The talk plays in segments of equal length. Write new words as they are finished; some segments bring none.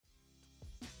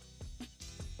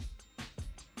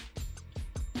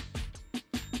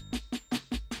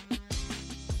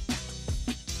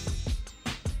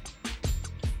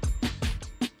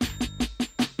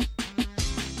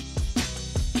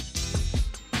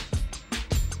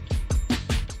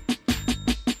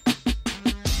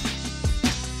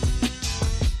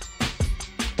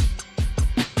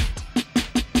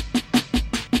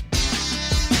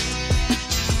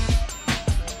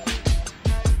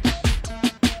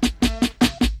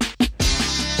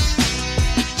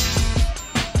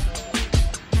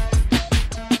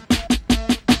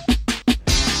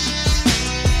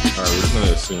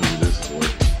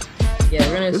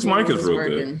This mic is real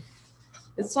good.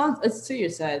 It's to your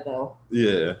side though.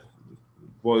 Yeah.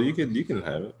 Well, you can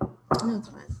have it. No, it's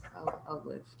fine. I'll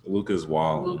live. Luca's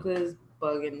wild. Luca's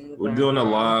bugging. We're doing a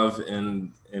live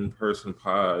in-person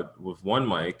pod with one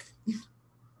mic.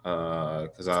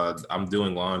 Because I'm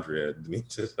doing laundry at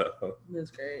Denise's house.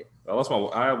 That's great. I lost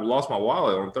my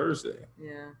wallet on Thursday.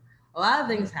 Yeah. A lot of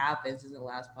things happened since the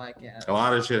last podcast. A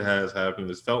lot of shit has happened.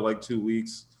 It's felt like 2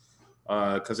 weeks.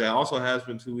 Because it also has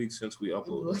been 2 weeks since we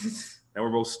uploaded. And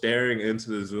we're both staring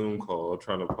into the Zoom call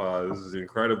trying to pod. This is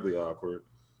incredibly awkward.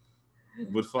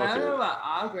 But fuck I don't know about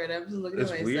awkward. I'm just looking at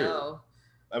myself. Weird.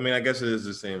 I mean, I guess it is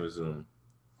the same as Zoom.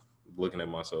 Looking at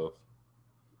myself.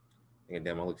 Thinking,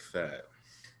 damn, I look fat.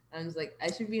 I was like, I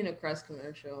should be in a Crest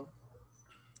commercial.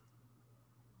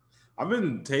 I've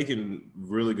been taking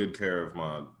really good care of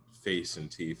my face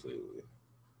and teeth lately.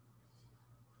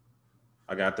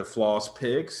 I got the floss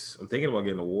picks. I'm thinking about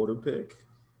getting a water pick.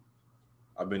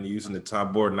 I've been using the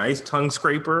Top Board Nice tongue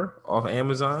scraper off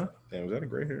Amazon. Damn, is that a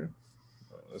gray hair?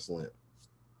 Oh, that's lit.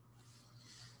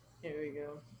 Here we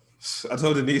go. I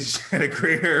told Denise she had a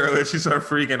gray hair earlier. She started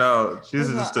freaking out. She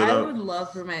just stood up. I would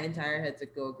love for my entire head to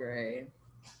go gray.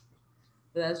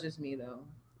 But that's just me, though.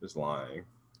 Just lying.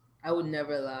 I would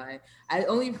never lie. I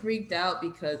only freaked out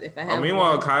because if I had.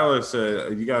 Meanwhile, Kyler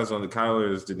said, you guys on the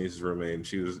Kyler is Denise's roommate. And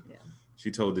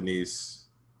she told Denise,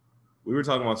 we were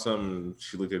talking about something.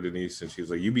 She looked at Denise and she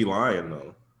was like, "You be lying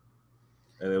though."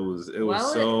 And it was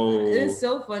so. It's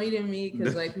so funny to me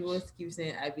because like people keep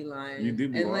saying I be lying. You do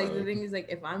be lying. And like the thing is like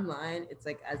if I'm lying, it's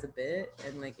like as a bit,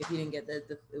 and like if you didn't get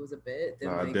that it was a bit,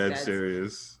 then like dead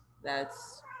serious.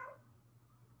 That's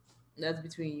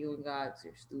between you and God. So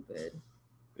you're stupid.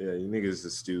 Yeah, you niggas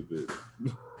is stupid.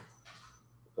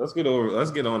 Let's get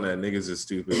on that. Niggas is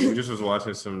stupid. We just was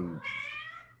watching some.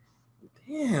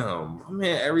 Damn,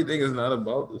 man, everything is not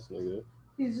about this nigga.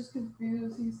 He's just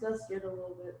confused. He's got scared a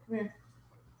little bit. Come here.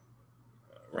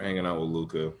 We're hanging out with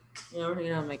Luca. Yeah, we're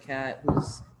hanging out with my cat,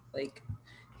 who's like,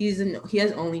 he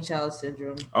has only child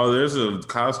syndrome. Oh, there's a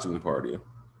costume party.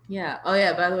 Yeah. Oh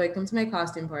yeah. By the way, come to my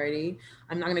costume party.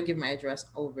 I'm not gonna give my address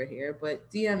over here,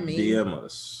 but DM me. DM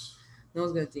us. No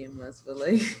one's gonna DM us, but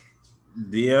like.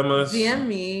 DM us. DM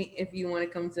me if you want to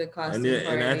come to a costume party.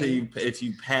 And after if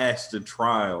you pass the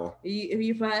trial.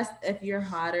 If you're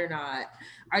hot or not.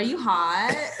 Are you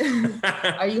hot?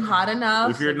 Are you hot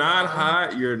enough? If you're not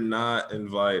hot, you're not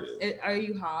invited. Are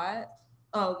you hot?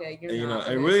 Oh, okay. You're not.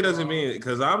 It really doesn't mean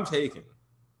because I'm taken.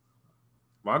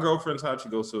 My girlfriend's hot. She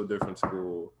goes to a different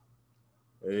school.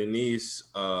 And niece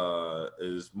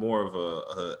is more of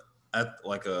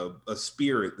a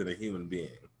spirit than a human being.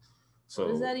 So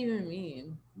what does that even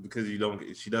mean? Because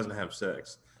she doesn't have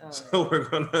sex. Oh, so we're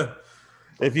gonna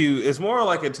it's more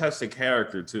like a test of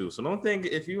character too. So don't think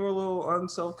if you're a little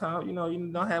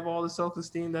you don't have all the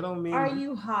self-esteem, that don't mean. Are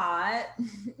you hot?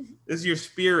 Is your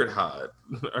spirit hot?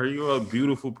 Are you a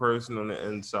beautiful person on the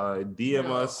inside? DM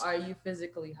us. Are you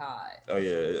physically hot? Oh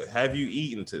yeah. Have you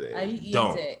eaten today? Have you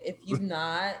eaten it? If you've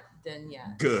not, then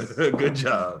yes. Good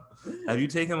job. Have you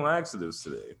taken laxatives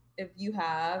today? If you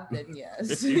have, then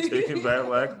yes. If you've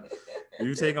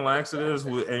taken laxatives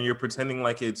and you're pretending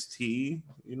like it's tea,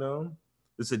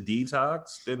 it's a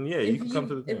detox, then yeah, you can come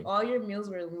to the thing. If all your meals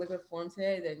were in liquid form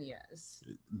today, then yes.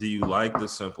 Do you like the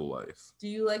simple life?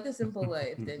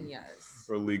 Then yes.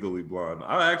 Or Legally Blonde.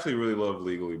 I actually really love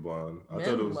Legally Blonde. I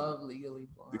love Legally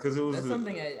Blonde. Because that's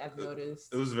something I've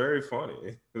noticed. It was very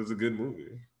funny. It was a good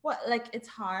movie. What? Like it's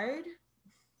hard?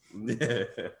 Yeah.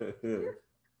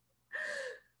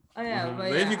 Oh yeah,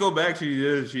 but if you go back, she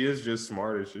is just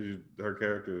smart. Her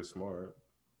character is smart.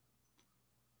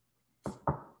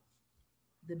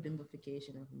 The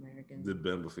bimbification of Americans. The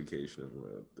bimbification of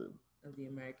the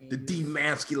American. The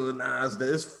demasculinized.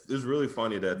 It's really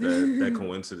funny that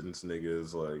coincidence nigga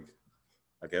is like,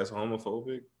 I guess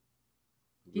homophobic.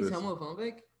 He's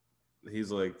homophobic.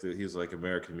 He's like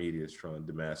American media is trying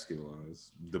to demasculinize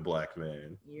the black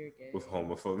man. You're gay. With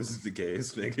homophobia. This is the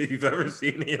gayest nigga you've ever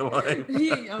seen in your life.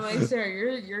 I'm like, sir,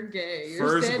 you're gay.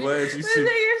 You're standing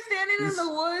in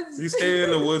the woods. You standing in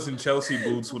the woods in Chelsea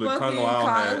boots with a Kung Lao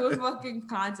hat. With fucking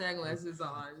contact lenses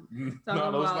on.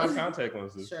 No, those are not contact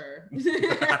lenses. Sure.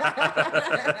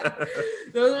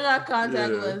 Those are not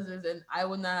contact lenses, and I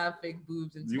would not have fake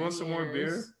boobs in 10 years. You want some more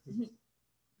beer? You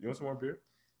want some more beer?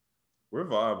 We're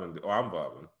vibing. Oh, I'm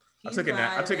vibing. I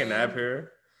took a nap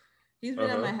here. He's been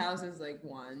at my house since like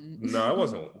 1. No, it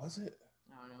wasn't. Was it?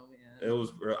 I don't know, man. It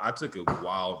was. I took a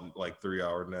wild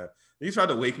 3-hour nap. He tried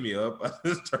to wake me up.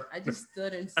 I just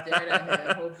stood and stared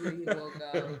at him. Hopefully he woke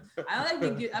up. I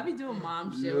be doing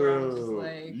mom shit where I'm just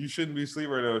like. You shouldn't be asleep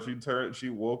right now. She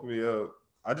woke me up.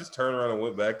 I just turned around and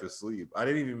went back to sleep. I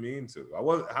didn't even mean to. I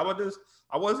was. How about this?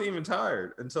 I wasn't even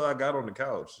tired until I got on the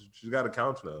couch. She's got a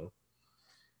couch now.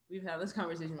 We've had this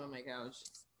conversation on my couch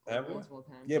multiple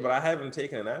times. Yeah, but I haven't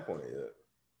taken a nap on it yet.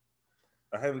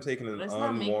 I haven't taken an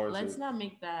unwarranted. Let's not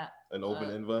make that an open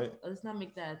invite. Let's not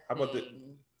make that. How about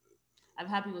I've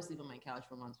had people sleep on my couch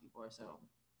for months before, so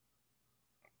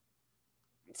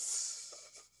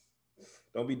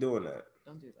don't be doing that.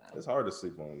 Don't do that. It's hard to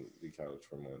sleep on the couch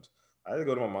for months. I had to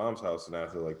go to my mom's house, and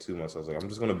after like 2 months, I was like, I'm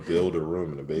just gonna build a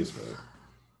room in the basement.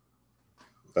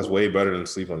 That's way better than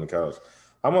sleep on the couch.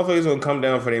 How motherfuckers gonna come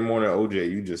down for their morning OJ?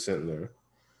 You just sitting there,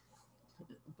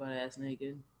 butt ass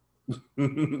naked.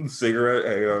 Cigarette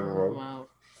hanging out of the room. Wow.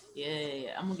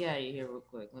 Yeah. I'm gonna get out of here real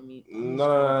quick. Let me.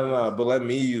 No. But let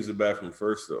me use the bathroom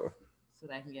first, though. So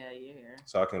that I can get out of your hair.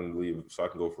 So I can leave. So I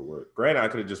can go for work. Granted, I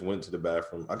could have just went to the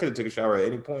bathroom. I could have taken a shower at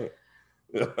any point.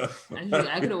 I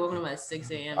could have woken up at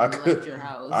 6 a.m. and left your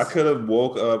house. I could have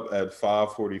woke up at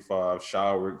 5:45,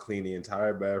 showered, cleaned the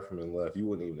entire bathroom, and left. You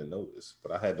wouldn't even notice.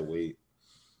 But I had to wait.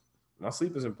 My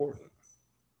sleep is important.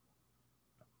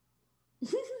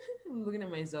 I'm looking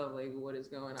at myself like, what is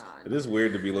going on? It is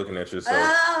weird to be looking at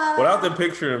yourself without the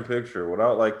picture,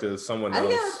 without like the someone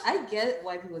else. I get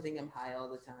why people think I'm high all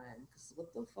the time. Because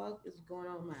what the fuck is going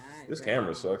on with my eyes? This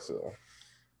camera sucks though.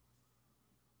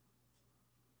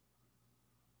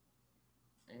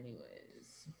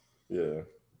 Anyways. Yeah.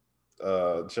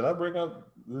 Should I bring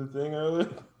up the thing earlier?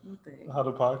 How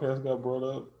the podcast got brought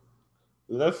up?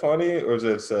 Is that funny or is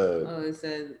that sad? Oh, it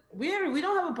said we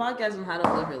don't have a podcast on how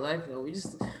to live your life though.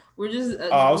 We're just.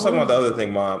 I was talking about the other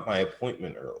thing, my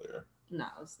appointment earlier. No,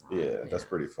 it's not. Yeah, that's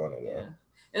pretty funny though. Yeah,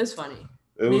 it was funny.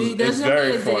 It's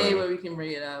very funny. Day where we can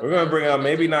bring it up. We're gonna bring it up.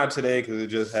 Maybe not today because it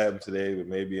just happened today, but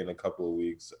maybe in a couple of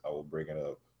weeks I will bring it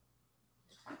up.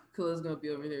 Kula's gonna be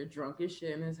over there drunk as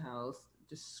shit in his house,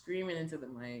 just screaming into the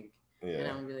mic. Yeah, and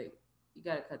I'm gonna be like, you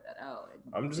gotta cut that out.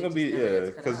 I'm just gonna be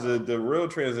because the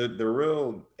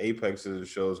real apex of the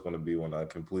show is gonna be when I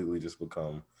completely just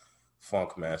become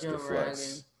Funk Master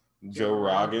Flex. Joe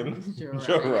Rogan.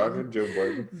 Joe Budden.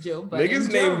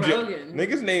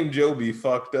 Niggas named Joe be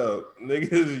fucked up.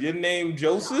 Niggas, your name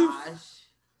Joseph? Josh,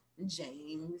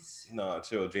 James. Nah,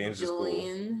 chill. James Julian.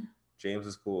 is cool. James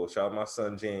is cool. Shout out my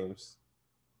son James.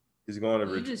 He's going to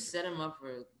Virginia. You just set him up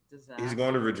for disaster. He's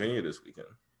going to Virginia this weekend.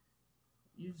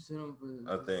 You set him for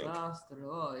I think. Disaster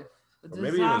life.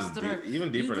 Maybe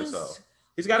even deeper in the South.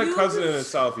 He's got a cousin in the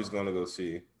South he's going to go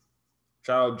see.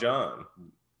 Child John.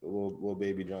 Little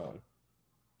baby John.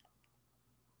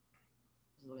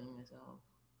 Just looking at myself.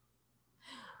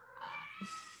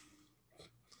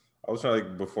 I was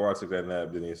trying before I took that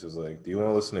nap, Denise was like, do you want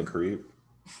to listen to Creep?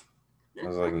 I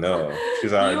was like, no.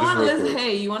 She's all right.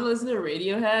 Hey, you want to listen to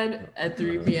Radiohead at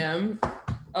 3 p.m.?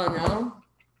 Oh, no?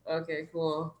 Okay,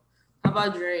 cool. How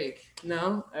about Drake?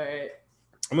 No? All right.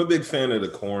 I'm a big fan of the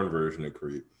Korn version of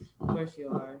Creep. Of course you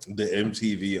are. The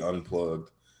MTV Unplugged.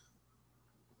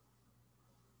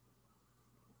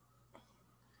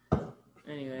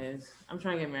 Anyways, I'm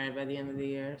trying to get married by the end of the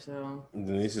year, so.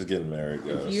 Denise is getting married,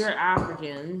 guys. If you're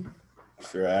African,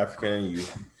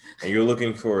 and you're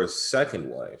looking for a second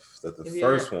wife, that the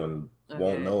first one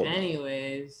won't know about.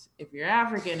 Anyways, if you're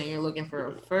African and you're looking for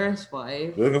a first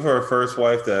wife. You're looking for a first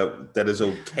wife that is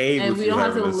okay with you. And we don't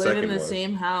have to live in the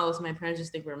same house. My parents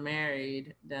just think we're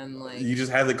married. Then you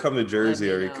just have to come to Jersey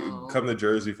or come to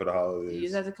Jersey for the holidays. You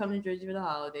just have to come to Jersey for the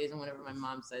holidays and whenever my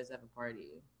mom decides to have a party,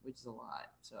 which is a lot.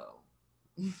 So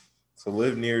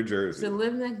live near Jersey.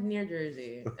 Near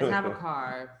Jersey and have a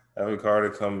car. Have a car to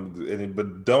come in,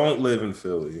 but don't live in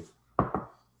Philly.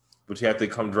 But you have to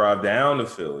come drive down to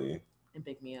Philly and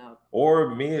pick me up,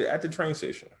 or me at the train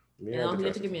station. You have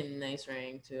to give me a nice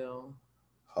ring too.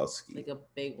 Husky, like a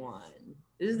big one.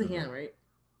 This is the hand, right?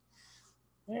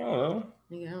 I don't know.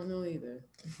 I don't know either.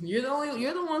 You're the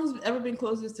one who's ever been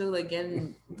closest to like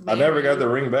getting. I never got the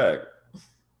ring back.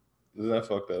 Isn't that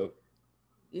fucked up?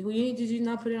 Did you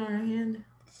not put it on her hand?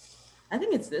 I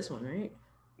think it's this one, right?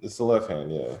 It's the left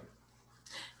hand, yeah.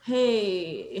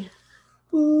 Hey.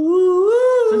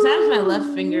 Sometimes my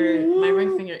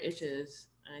ring finger itches,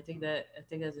 and I think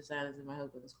that's a sign that my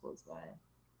husband is close by.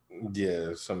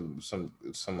 Yeah, some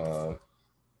 6'5"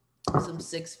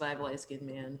 light skinned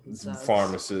man.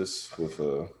 Pharmacist with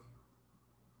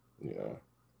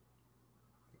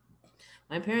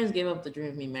My parents gave up the dream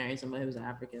of me marrying somebody who was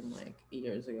African like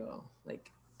years ago.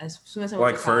 Like as soon as I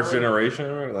went to college, first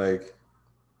generation, like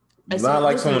not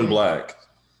like someone black.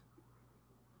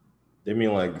 They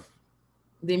mean like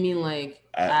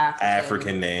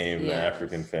African name, yes.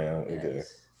 African family. Yes. Okay.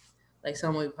 Like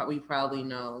someone we probably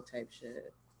know type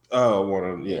shit.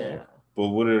 Oh, yeah. But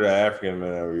what are the African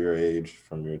men of your age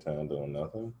from your town doing?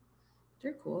 Nothing.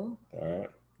 They're cool. All right.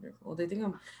 They're cool. They think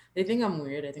I'm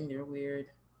weird. I think they're weird.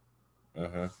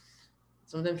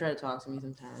 Some of them try to talk to me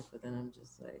sometimes, but then I'm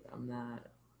just like, I'm not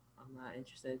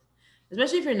interested.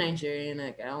 Especially if you're Nigerian,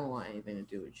 like I don't want anything to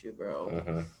do with you,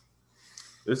 bro.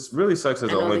 This really sucks. As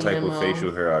the only type emo. of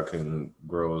facial hair I can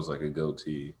grow is like a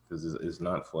goatee because it's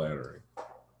not flattering.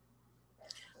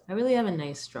 I really have a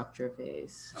nice structure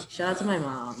face. Shout out to my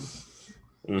mom.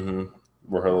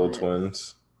 We're her little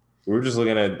twins. We were just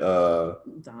looking at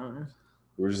Donna.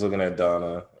 We were just looking at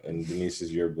Donna and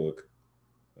Denise's yearbook,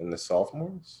 and the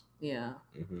sophomores. Yeah.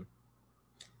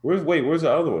 Where's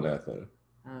the other one at then?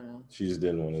 I don't know. She just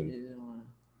didn't want to.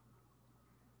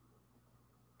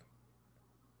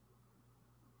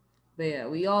 But yeah,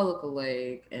 we all look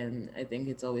alike, and I think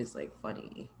it's always like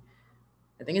funny.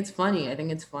 I think it's funny. I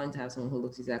think it's fun to have someone who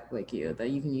looks exactly like you that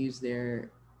you can use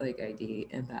their like ID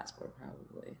and passport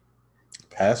probably.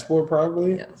 Passport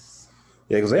probably? Yes.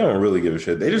 Yeah, because they don't really give a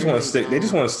shit. They just want to stick. They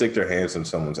just want to stick their hands in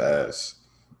someone's ass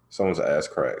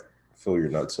crack. Fill your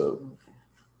nuts up. Okay.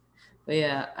 But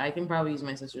yeah, I can probably use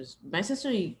my sister's. My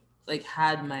sister like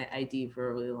had my ID for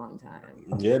a really long time.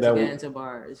 Yeah, that get into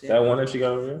bars. Yeah. That one that she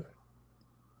got over there.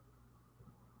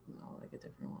 No, like a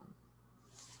different one.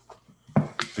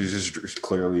 She's just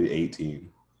clearly 18.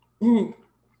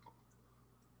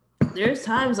 There's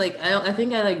times like I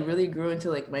think I like really grew into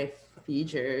like my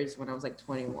features when I was like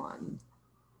 21.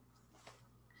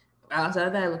 Outside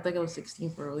of that, I looked like I was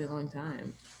 16 for a really long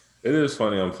time. It is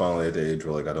funny. I'm finally at the age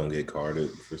where like I don't get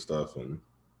carded for stuff, and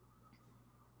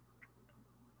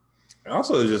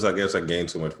also it's just I guess I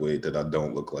gained so much weight that I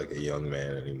don't look like a young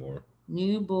man anymore.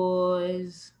 New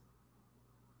boys.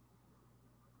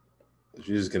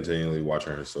 She's just continually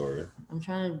watching her story. I'm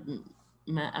trying to.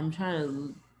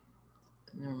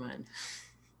 Never mind.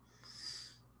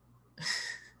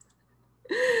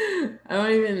 I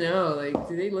don't even know. Like,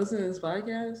 do they listen to this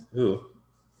podcast? Who?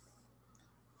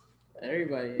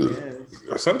 Everybody, I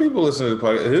guess. Some people listen to the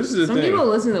podcast. Some people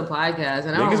listen to the podcast,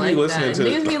 and I don't like that.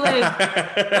 Niggas be like,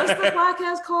 what's the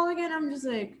podcast called again? I'm just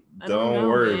like, don't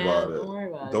worry about it. Don't worry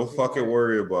about it. Don't fucking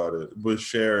worry about it. But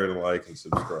share and like and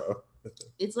subscribe.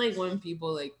 It's like when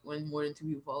people when more than two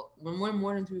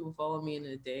people follow me in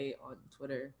a day on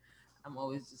Twitter, I'm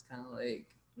always just kind of like,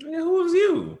 yeah, who is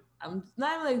you? I'm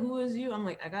not even like, who is you? I'm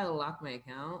like, I gotta lock my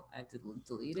account. I have to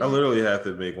delete it. I literally have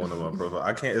to make one of my profile.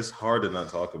 I can't. It's hard to not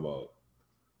talk about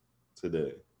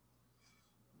today.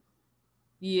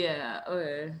 Yeah.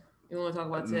 Okay. You want to talk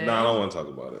about today? No, I don't want to talk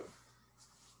about it.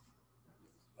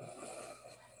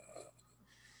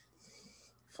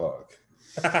 Fuck.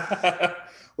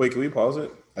 Wait, can we pause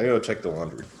it? I gotta check the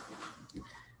laundry.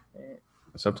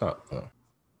 It's up top. Oh.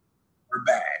 We're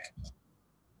back.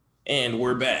 And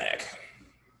we're back.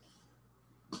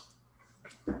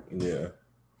 Yeah.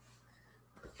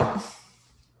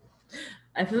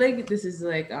 I feel like this is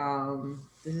like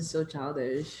this is so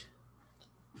childish.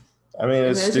 I mean,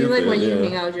 it's stupid. Like when you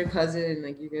hang out with your cousin and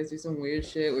like you guys do some weird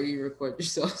shit where you record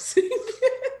yourself singing.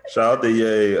 Shout out to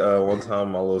Ye. One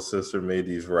time my little sister made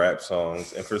these rap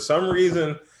songs, and for some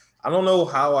reason, I don't know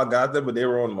how I got them, but they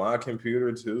were on my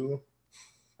computer too.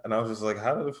 And I was just like,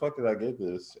 how the fuck did I get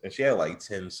this? And she had like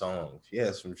 10 songs. She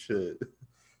had some shit.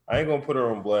 I ain't gonna put her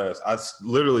on blast. I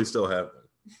literally still have them.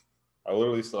 I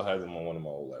literally still have them on one of my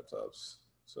old laptops.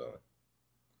 So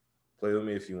play with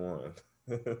me if you want.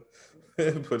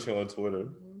 Put you on Twitter.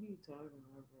 What are you talking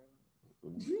about,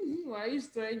 bro? Why are you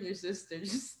throwing your sister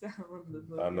just down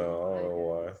the I know. I don't know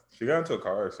why. She got into a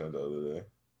car accident the other day.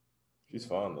 She's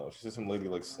fine though. She said some lady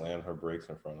like slammed her brakes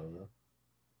in front of her.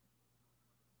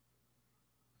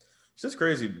 It's just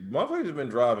crazy. Motherfuckers have been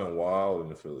driving wild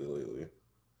in Philly lately.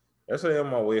 Yesterday on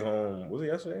my way home, was it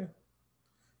yesterday?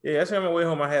 Yeah, yesterday on my way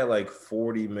home, I had like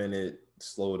 40-minute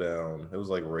slowdown. It was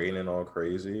like raining all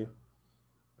crazy.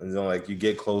 And then like you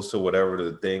get close to whatever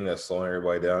the thing that's slowing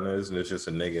everybody down is, and it's just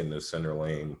a nigga in the center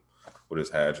lane with his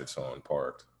hatchets on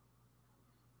parked.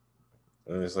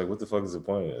 And it's like, what the fuck is the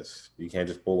point of this? You can't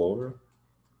just pull over?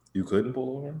 You couldn't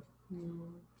pull over?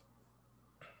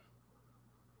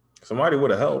 Somebody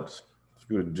would have helped.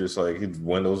 He would just like his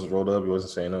windows rolled up. He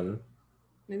wasn't saying nothing.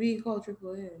 Maybe he called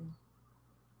AAA.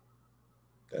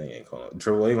 That ain't calling.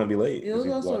 AAA gonna be late. It was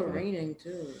also raining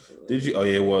too. Did you? Oh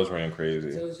yeah, it was raining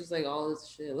crazy. So it was just like all this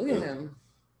shit. Look at him.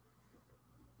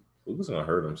 Luka's gonna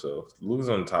hurt himself. Luka's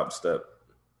on the top step.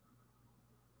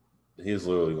 He's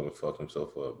literally gonna fuck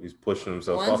himself up. He's pushing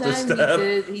himself off the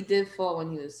step. He did fall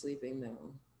when he was sleeping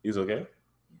though. He's okay?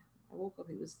 I woke up,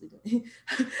 he was sleeping.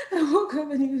 I woke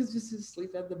up and he was just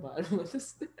asleep at the bottom of the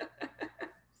stairs.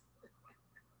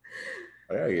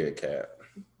 I gotta get a cat.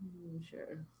 I'm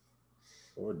sure.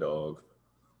 Or dog.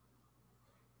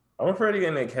 I'm afraid of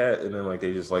getting a cat and then like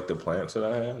they just like the plants that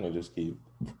I have and they just keep.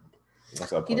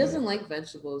 He doesn't like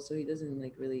vegetables, so he doesn't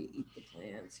like really eat the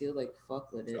plants. He'll like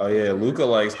fuck with it. Oh yeah, Luca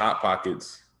likes Hot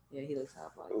Pockets. Yeah, he likes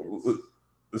Hot Pockets.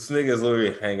 This nigga's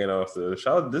literally hanging off the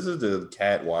shout. This is the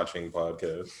cat watching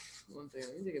podcast. One thing,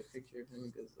 let me take a picture of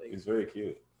him because like he's very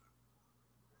cute.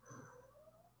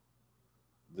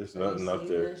 There's nothing up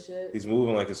there. He's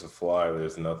moving like it's a fly.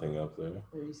 There's nothing up there.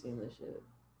 Have you seen this shit?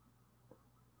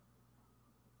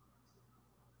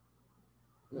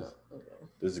 No. Okay.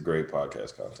 This is great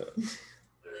podcast content. This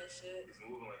shit. He's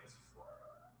moving like it's a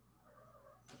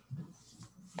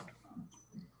fly.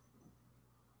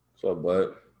 So,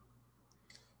 but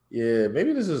yeah,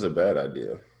 maybe this is a bad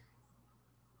idea.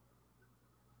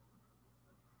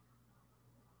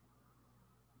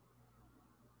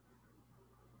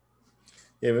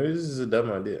 Yeah, maybe this is a dumb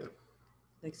idea.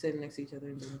 Like sitting next to each other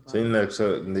and doing a podcast. Sitting next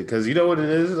to, because you know what it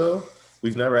is though?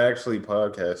 We've never actually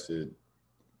podcasted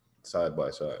side by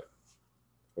side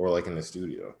or like in the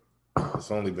studio.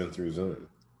 It's only been through Zoom.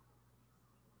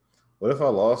 What if I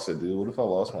lost it, dude? What if I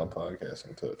lost my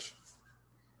podcasting touch?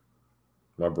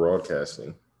 My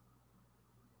broadcasting.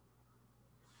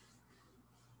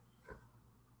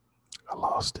 I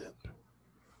lost it.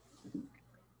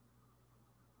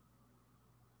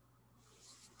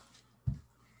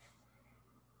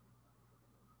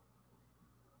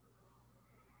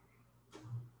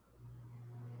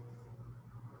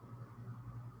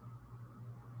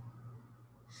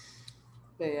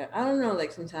 But yeah, I don't know.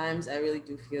 Like sometimes I really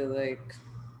do feel like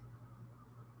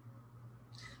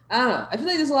I don't know. I feel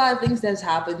like there's a lot of things that's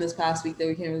happened this past week that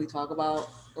we can't really talk about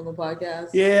on the podcast.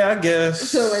 Yeah, I guess.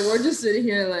 So like we're just sitting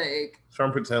here like trying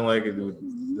to pretend like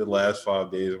the last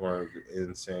 5 days weren't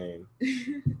insane.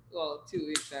 Well, 2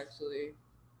 weeks actually.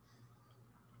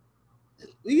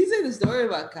 We can say the story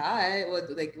about Kai.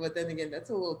 But then again,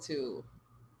 that's a little too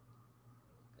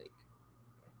like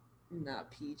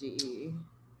not PG.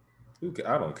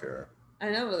 I don't care. I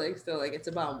know, but like still, like it's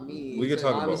about me. We could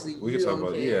so talk about. We could talk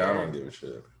about. Care. Yeah, I don't give a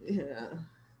shit. Yeah.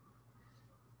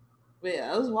 But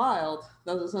yeah, that was wild.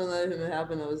 That was something that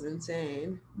happened that was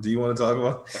insane. Do you want to talk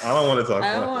about? I don't want to talk.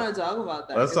 I don't want to talk about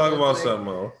that. Let's talk about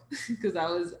something else. Because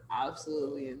that was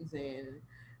absolutely insane,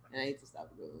 and I need to stop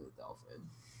going with the dolphin.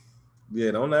 Yeah,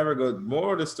 don't ever go.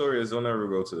 More of the story is don't ever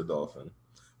go to the dolphin.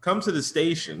 Come to the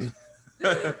station.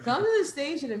 Come to the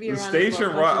station and be the around station.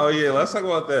 Right? Oh yeah, let's talk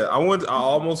about that. I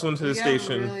almost went to the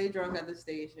station. Really drunk at the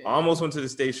station. I almost went to the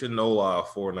station. No lie,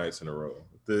 4 nights in a row.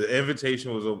 The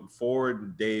invitation was 4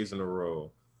 days in a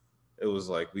row. It was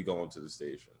like we going to the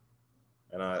station,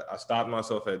 and I stopped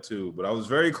myself at 2, but I was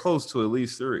very close to at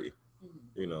least 3.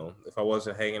 Mm-hmm. You know, if I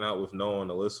wasn't hanging out with Noah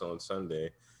and Alyssa on Sunday,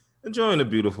 enjoying a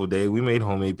beautiful day. We made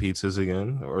homemade pizzas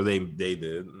again, or they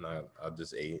did, and I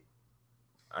just ate.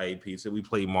 I ate pizza. We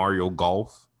played Mario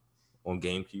Golf on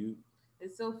GameCube.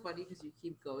 It's so funny because you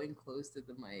keep going close to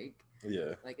the mic.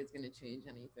 Yeah. Like it's gonna change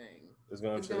anything. It's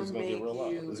gonna get real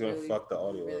loud. It's gonna fuck the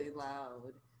audio really up.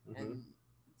 Loud and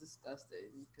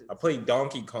disgusting. I played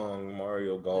Donkey Kong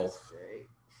Mario Golf. That's great.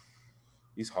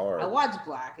 He's hard. I watched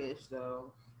Blackish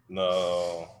though.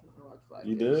 No.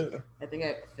 You did? I think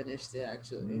I finished it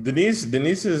actually. Denise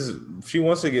she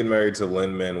wants to get married to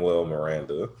Lin-Manuel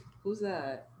Miranda. Who's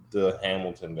that? The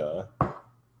Hamilton guy.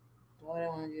 Why would I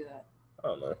want to do that? I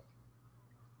don't know.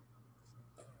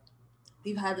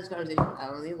 We've had this conversation. I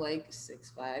only like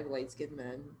 6'5" light-skinned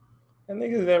men. I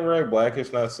think it's never right.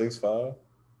 Blackish, not 6'5".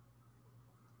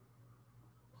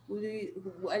 What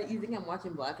do you think I'm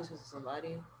watching Blackish with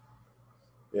somebody?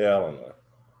 Yeah, I don't know.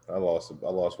 I lost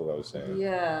what I was saying.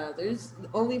 Yeah, there's the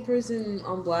only person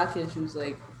on Blackish who's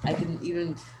like I can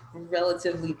even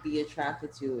relatively be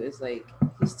attracted to is like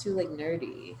he's too like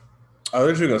nerdy. I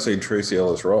thought you were gonna say Tracy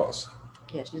Ellis Ross.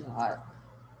 Yeah, she's hot.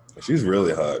 She's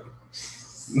really hot.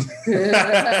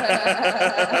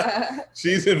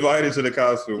 She's invited to the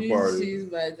costume party. She's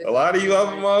a lot of you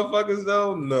other motherfuckers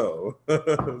though, no.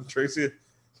 Tracy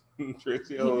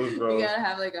Ellis Ross. You gotta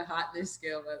have like a hotness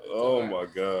scale. Oh my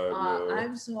god.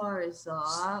 I'm sorry,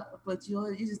 sir, but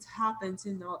you just happen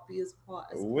to not be as hot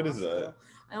as what possible. Is that?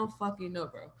 I don't fucking know,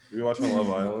 bro. You watching Love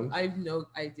Island? I have no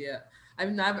idea.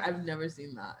 I've never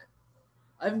seen that.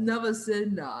 I've never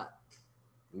seen that.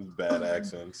 It's bad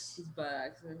accents. It's bad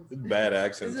accents. It's bad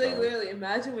accents. It's like literally,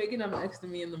 imagine waking up next to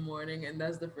me in the morning and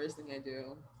that's the first thing I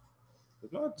do.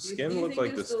 Does my skin look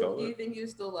like the skull? Do you think you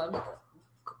still love me?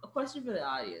 A question for the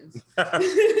audience.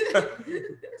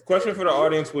 Question for the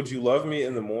audience: would you love me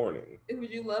in the morning?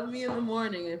 Would you love me in the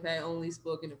morning if I only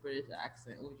spoke in a British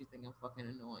accent? Would you think I'm fucking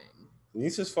annoying?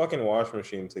 Lisa's fucking wash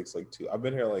machine takes like 2. I've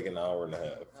been here like an hour and a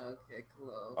half. Okay,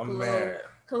 Kalo. I'm mad.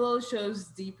 Kalo shows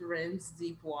deep rinse,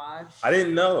 deep wash. I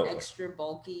didn't know. Extra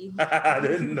bulky. I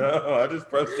didn't know. I just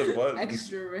pressed the button.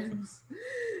 Extra rinse.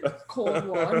 Cold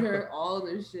water, all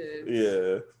this shit.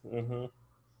 Yeah. Mm-hmm.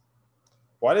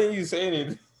 Why didn't you say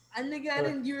anything?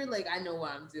 You were like, I know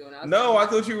what I'm doing. I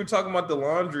thought you were talking about the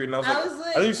laundry, and I was like,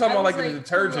 I thought you were talking about the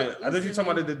detergent. I thought you were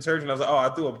talking about the detergent. I was like, oh, I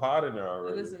threw a pot in there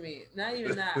already. Listen to me. Not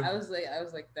even that. I was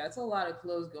like, that's a lot of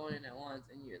clothes going in at once,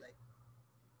 and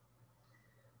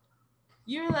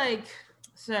you're like,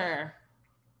 sir.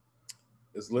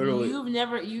 It's literally.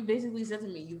 You basically said to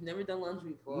me, you've never done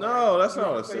laundry before. No, that's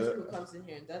not what I said. The person who comes in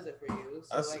here and does it for you.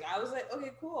 So I was like,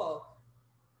 okay, cool.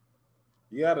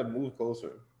 You gotta move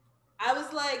closer. I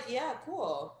was like, yeah,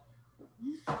 cool.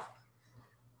 I thought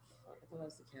that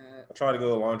was the cat. I tried to go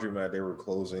to the laundromat. They were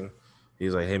closing.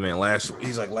 He's like, hey man, last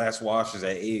wash is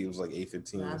at 8. It was like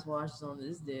 8:15. Last wash is on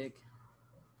this dick.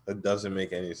 That doesn't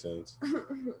make any sense.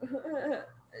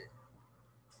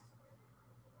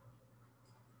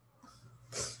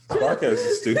 Podcast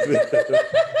is stupid.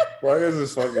 Podcast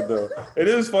is fucking dumb. It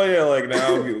is funny that like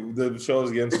now the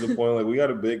show's getting to the point like we got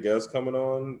a big guest coming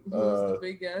on. Who's the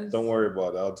big guest? Don't worry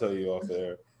about it. I'll tell you off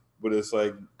air. But it's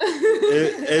like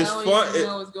it's fun.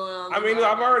 Know what's going on I mean,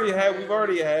 we've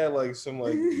already had like some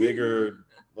like bigger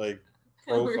like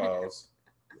profiles.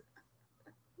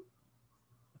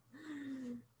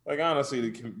 Like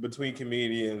honestly, between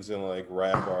comedians and like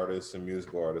rap artists and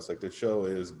musical artists, like the show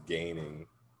is gaining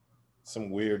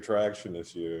some weird traction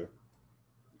this year.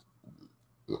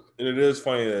 And it is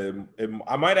funny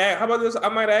that how about this? I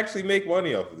might actually make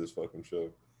money off of this fucking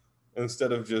show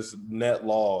instead of just net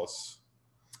loss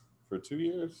for 2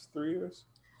 years, 3 years.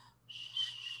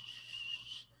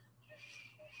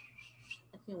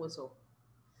 I can't whistle.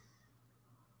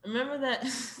 Remember that?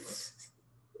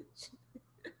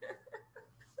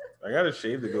 I gotta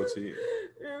shave the goatee.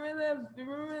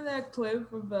 Remember that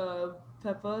clip of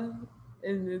Peppa?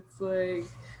 And it's like,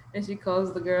 and she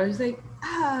calls the girl. She's like,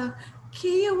 can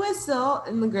you whistle?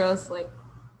 And the girl's like,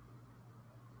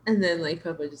 and then like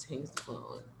Peppa just hangs the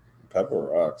phone. Peppa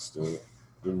rocks, dude.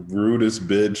 The rudest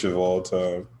bitch of all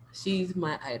time. She's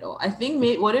my idol. I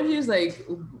think what if she was like,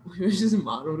 she was just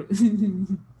modeled?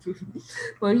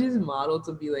 What if she's modeled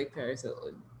to be like Paris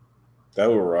Hilton? That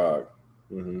would rock.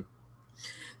 Mm-hmm.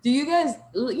 Do you guys,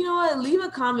 you know what? Leave a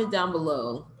comment down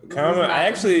below. It's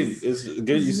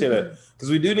good you say that because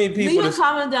we do need people. Leave a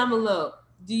comment down below.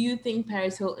 Do you think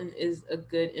Paris Hilton is a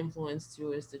good influence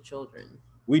towards the children?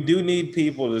 We do need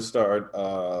people to start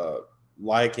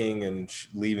liking and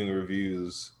leaving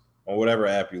reviews on whatever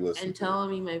app you listen to. And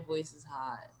telling me my voice is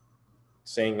hot.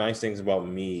 Saying nice things about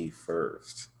me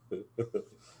first.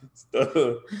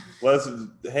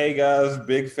 Hey guys,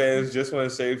 big fans. Just want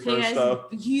to say first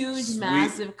up, huge,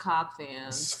 massive cock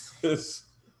fans.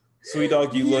 Sweet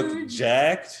dog, you look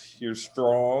jacked. You're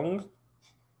strong,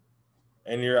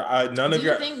 and you're none of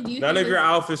your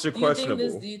outfits are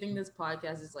questionable. Do you think this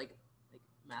podcast is like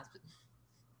mass?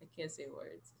 I can't say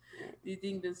words. Do you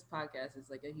think this podcast is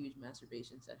like a huge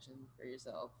masturbation session for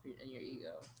yourself and your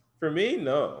ego? For me,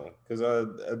 no, because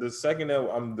the second that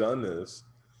I'm done this.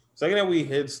 Second that we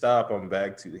hit stop, I'm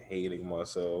back to hating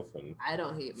myself and I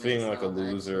don't hate feeling myself, like a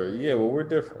loser. actually. Yeah, well, we're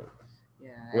different.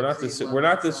 Yeah, we're not the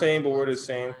same, but we're the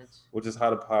same, which is how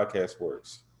the podcast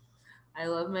works. I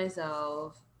love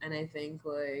myself, and I don't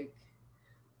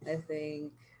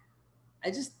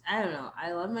know.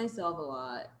 I love myself a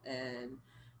lot, and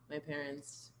my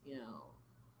parents,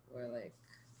 were like,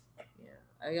 yeah,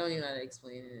 I don't even know how to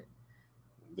explain it.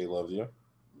 They love you.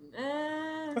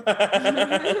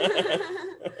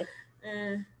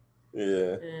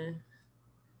 Yeah.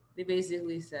 They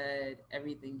basically said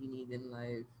everything you need in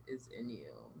life is in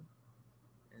you.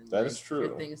 And that is true.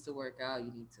 For things to work out,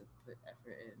 you need to put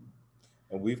effort in.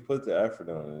 And we've put the effort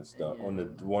on it.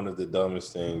 On one of the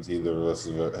dumbest things either of us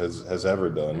has ever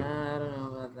done. I don't know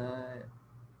about that.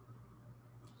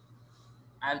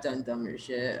 I've done dumber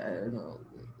shit. I don't know.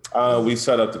 We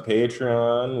set up the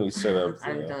Patreon.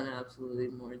 I've done absolutely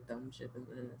more dumb shit than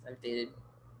this. I've dated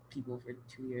people for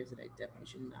 2 years that I definitely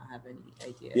should not have any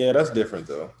idea. Yeah, that's different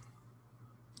though.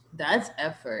 That's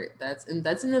effort. That's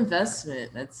an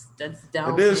investment. That's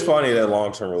down. It is funny that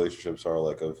long-term relationships are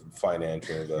like a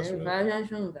financial investment.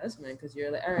 Financial investment, because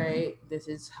you're like, all right, this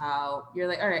is how you're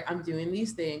like, all right, I'm doing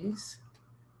these things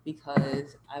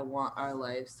because I want our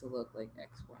lives to look like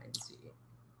X, Y, and Z.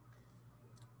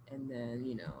 And then,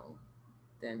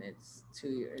 then it's 2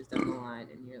 years down the line,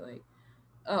 and you're like,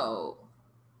 oh,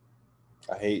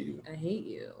 I hate you. I hate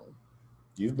you.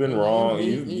 You've been And wrong.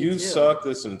 you hate me You too. sucked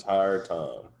this entire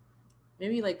time.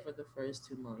 Maybe like for the first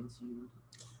 2 months, you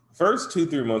First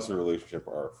 2-3 months of a relationship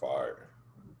are fire.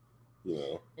 You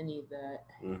know. I need that.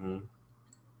 Mm-hmm.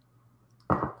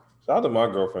 Shout out to my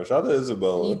girlfriend. Shout out to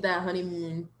Isabella. Need that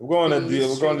honeymoon. We're going to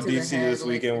DC head, this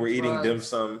weekend. We're eating dim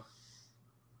sum.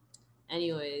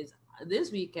 Anyways,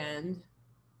 this weekend.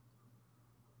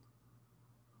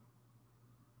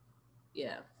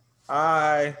 Yeah.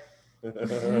 Hi.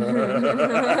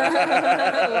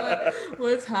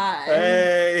 What's hi?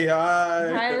 Hey,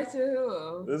 hi. Hi to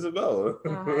who? Isabella.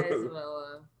 Oh, hi,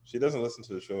 Isabella. She doesn't listen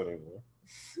to the show anymore.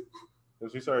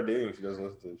 Since we started dating, she doesn't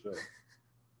listen to the show.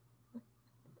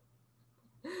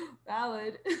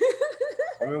 Valid.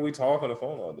 I mean, we talk on the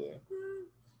phone all day.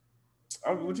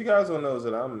 What you guys don't know is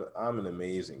that I'm an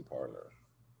amazing partner.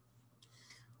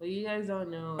 What you guys don't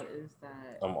know is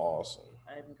that I'm awesome.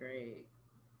 I'm great.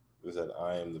 Is that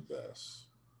I am the best.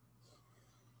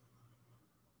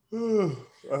 I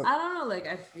don't know. Like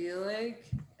I feel like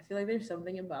there's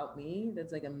something about me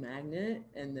that's like a magnet,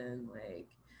 and then like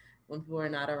when people are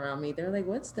not around me, they're like,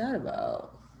 "What's that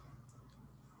about?"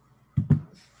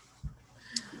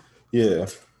 Yeah.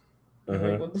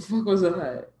 Like, what the fuck was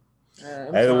that?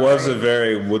 And it was a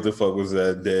very what the fuck was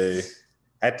that day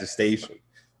at the station.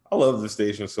 I love the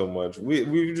station so much.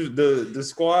 We just the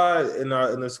squad and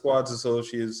the squad's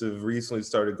associates have recently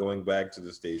started going back to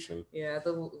the station. Yeah,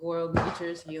 the world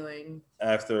nature's healing.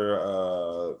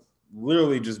 After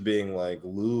literally just being like,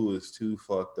 Lou is too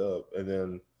fucked up, and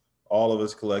then all of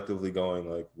us collectively going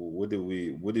like, well,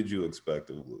 what did you expect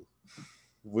of Lou?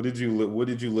 What did you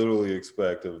literally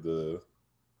expect of the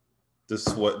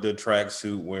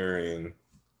tracksuit wearing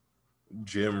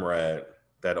gym rat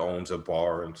that owns a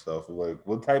bar and stuff? Like,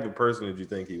 what type of person did you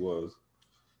think he was?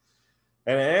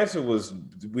 And the answer was,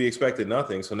 we expected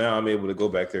nothing. So now I'm able to go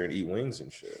back there and eat wings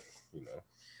and shit, you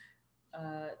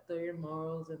know. Throw your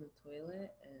morals in the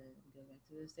toilet and go back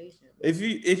to the station. If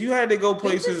you had to go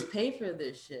places, just pay for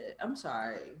this shit. I'm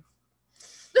sorry.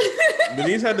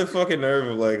 Denise had the fucking nerve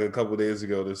of like a couple days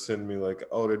ago to send me like,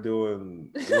 oh, they're doing,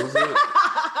 what is it?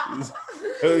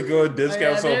 They're going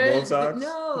discounts on Botox.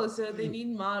 No, so they need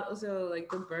models. So like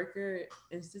the Berker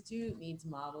Institute needs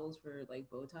models for like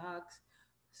Botox.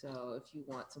 So if you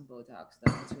want some Botox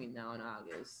done between now and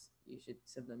August, you should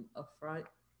send them a front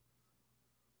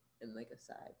and like a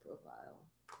side profile.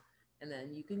 And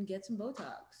then you can get some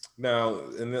Botox. Now,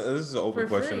 and this is an open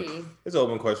question. Free. It's an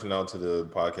open question now to the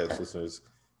podcast listeners.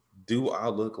 Do I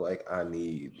look like I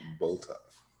need Botox?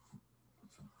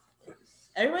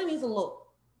 Everybody needs a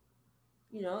little,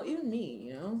 even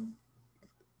me,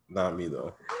 Not me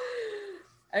though.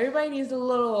 Everybody needs a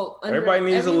little. Everybody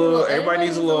needs a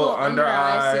little under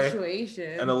eye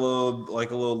situation and a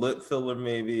little lip filler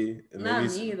maybe. And not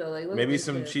maybe me though. Like maybe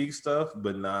some cheek stuff,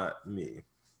 but not me.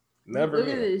 Never. Look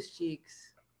at his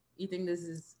cheeks. You think this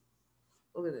is?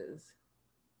 Look at this.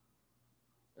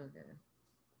 Okay,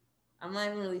 I'm not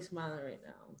even really smiling right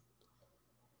now.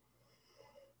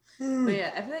 But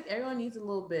yeah, I feel like everyone needs a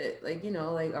little bit, like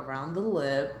around the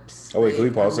lips. Oh wait, can we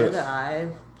pause it? The eye.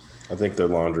 I think their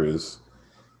laundry is.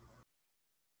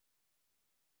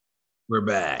 We're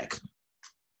back.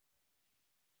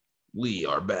 We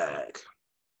are back.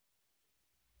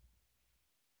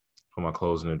 Put my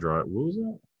clothes in the dryer. What was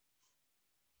that?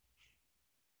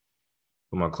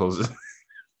 Put my clothes.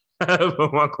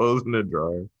 Put my clothes in the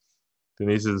dryer.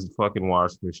 Denise's fucking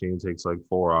wash machine takes like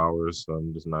 4 hours, so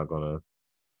I'm just not gonna.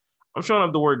 I'm showing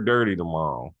up to work dirty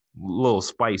tomorrow. A little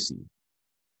spicy.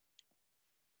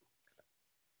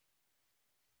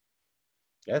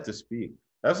 You have to speak.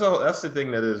 That's the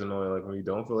thing that is annoying. Like when you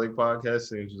don't feel like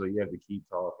podcasting, it's just like you have to keep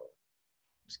talking.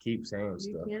 Just keep saying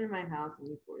stuff. You came in my house and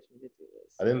you forced me to do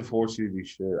this. I didn't force you to do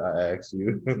shit. I asked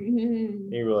you.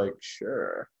 And you were like,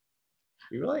 sure.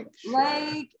 You were like, sure.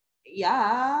 Like,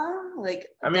 yeah. Like,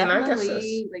 I mean, I guess that's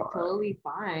like fine. totally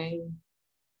fine.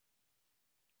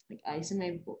 Like ice in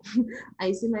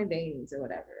my veins or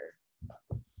whatever.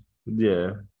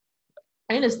 Yeah.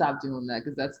 I need to stop doing that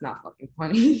because that's not fucking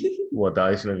funny. What, the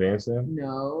ice in the veins thing?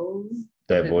 No.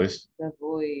 That voice? That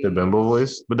voice. The bimbo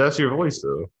voice? But that's your voice,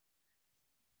 though.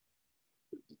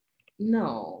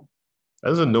 No.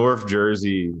 That's a North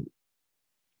Jersey.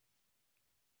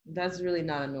 That's really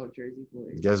not a North Jersey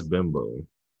voice. Guess bimbo.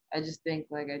 I just think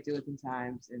like I do it in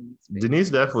times. And Denise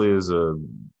definitely is a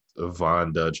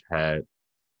Von Dutch hat.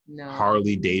 No.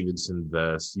 Harley Davidson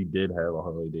vest. You did have a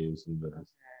Harley Davidson vest. Okay.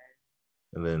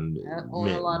 And then I own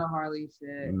a lot of Harley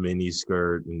shit. Mini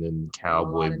skirt and then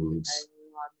cowboy boots. I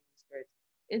own a lot of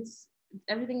mini skirts.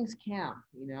 everything's camp,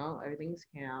 everything's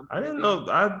camp. I didn't know.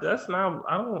 That's not.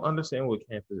 I don't understand what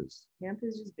camp is. Camp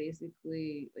is just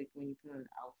basically like when you put on an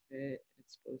outfit,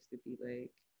 it's supposed to be like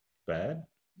Bad.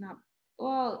 not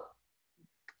well.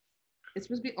 It's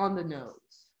supposed to be on the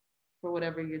nose for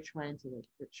whatever you're trying to like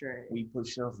portray. We put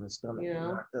shelf in the stomach. You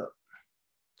know? Knocked up.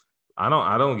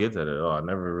 I don't get that at all. I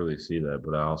never really see that,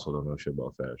 but I also don't know shit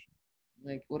about fashion.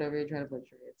 Like whatever you're trying to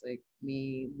portray, it's like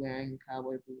me wearing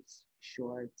cowboy boots,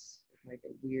 shorts, like a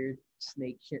weird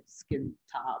snake skin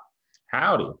top.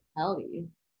 Howdy.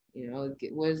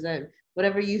 What is that?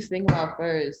 Whatever you think about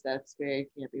first, that's very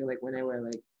campy. Like when I wear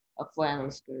like a flannel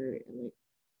skirt and like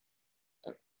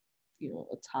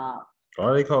a top. Why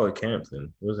do they call it camp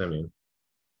then? What does that mean?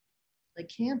 Like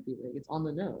campy, like it's on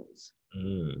the nose.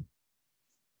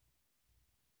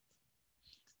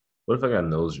 What if I got a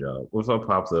nose job? What if I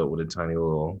popped up with a tiny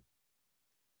little?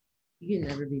 You can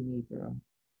never be me, bro.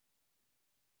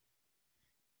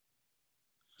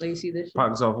 Like you see this shit?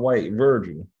 Pockets off white,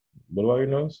 Virgil. What about your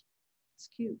nose? It's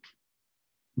cute.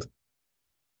 It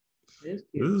is This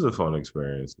cute. is a fun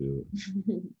experience, dude.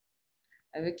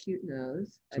 I have a cute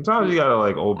nose. Sometimes you gotta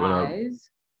like open eyes.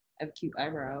 I have cute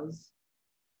eyebrows.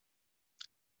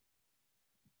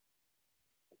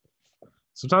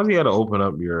 Sometimes you gotta open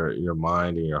up your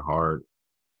mind and your heart.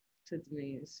 To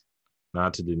Denise.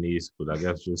 Not to Denise, but I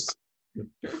guess just.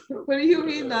 What do you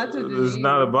mean not to Denise? It's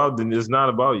not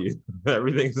about you.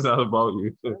 Everything's not about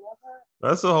you.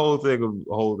 That's the whole thing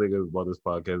about this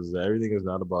podcast is that everything is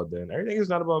not about Dan. Everything is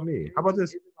not about me. How about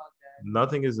this?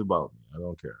 Nothing is about me. I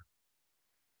don't care.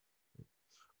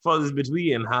 Fuck this bitch. We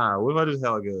getting high. What if I just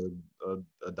had like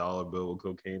a dollar bill with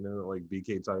cocaine in it, like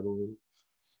BK title?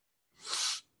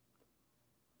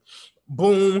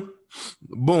 Boom,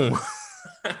 boom.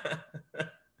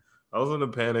 I was in the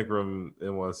panic room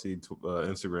NYC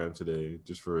Instagram today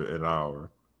just for an hour.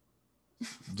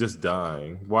 Just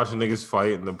dying. Watching niggas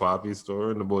fight in the Poppy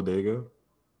store in the bodega.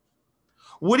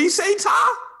 What'd he say,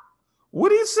 Ty?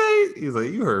 What'd he say? He's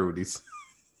like, you heard what he said.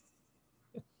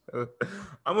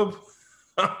 I'm gonna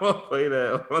play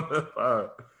that on the pod.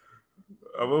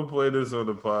 I'm gonna play this on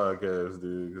the podcast,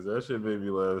 dude, because that shit made me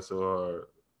laugh so hard.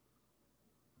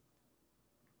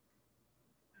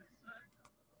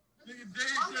 What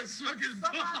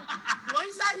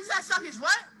he said? He said suck his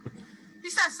what? He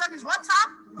said suck his what,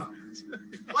 Tom?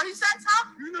 What he said,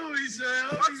 Tom? You know what he said.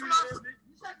 What's you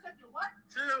said suck your what?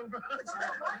 Chill, bro.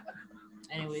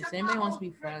 Anyways, if anybody wants to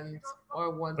be friends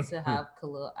or wants to have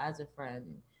Khalil as a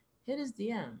friend, hit his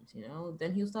DMs,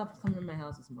 Then he'll stop coming to my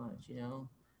house as much,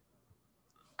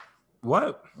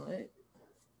 What?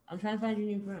 I'm trying to find you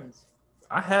new friends.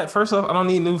 First off, I don't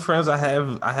need new friends. I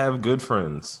have good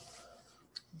friends.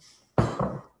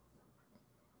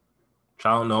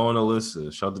 Shout out Noah and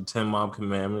Alyssa. Shout out to 10 Mob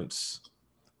Commandments.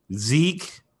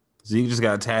 Zeke just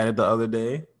got tatted the other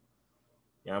day.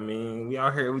 I mean, we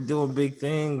out here, we doing big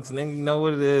things. Nigga, you know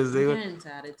what it is. I'm getting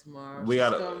tatted tomorrow. She's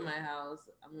going to my house.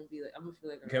 I'm gonna feel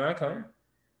like. Can I come?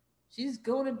 She's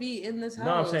going to be in this house.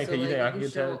 No, I'm saying, can you think I can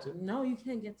get tatted too? No, you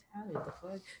can't get tatted. The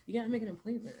fuck? You gotta make an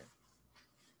appointment.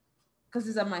 Because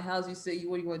it's at my house. You say,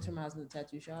 what do you want to turn my house into a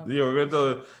tattoo shop? Yeah, we're going to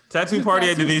the tattoo party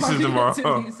at Denise's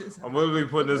tomorrow. I'm literally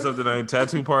putting this up tonight.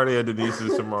 Tattoo party at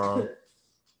Denise's tomorrow.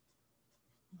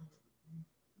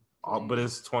 But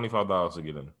it's $25 to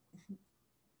get in.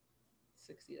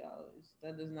 $60.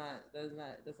 That's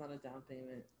not a down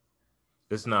payment.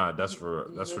 It's not. That's for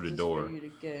the door.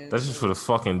 That's just for the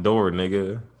fucking door,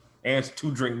 nigga. And it's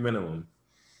 2 drink minimum.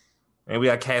 And we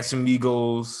got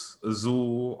Casamigos,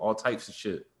 Azul, all types of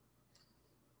shit.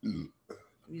 You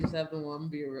just have the one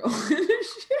beer.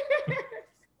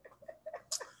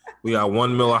 We got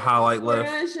 1 Miller Highlight left.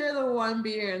 We're gonna share the one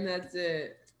beer and that's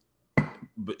it.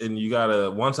 And you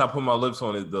gotta, once I put my lips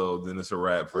on it though, then it's a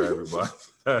wrap for everybody.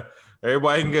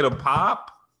 Everybody can get a pop.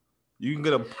 You can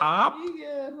get a pop.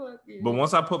 But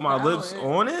once I put my lips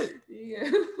on it,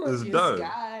 it's done.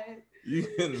 Sky. You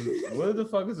can, what the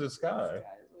fuck is a sky?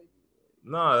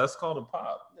 No, that's called a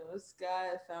pop. No,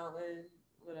 sky, fountain,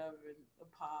 whatever, a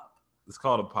pop. It's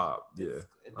called a pop, yeah.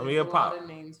 I mean, a pop. lot of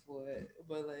names for it,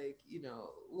 but like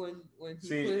when he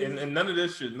see, and none of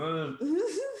this shit, none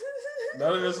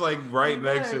of this like right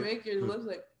next to. Make your lips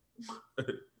like.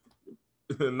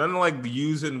 Nothing like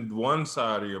using one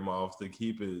side of your mouth to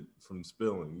keep it from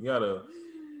spilling. You gotta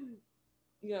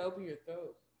open your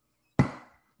throat.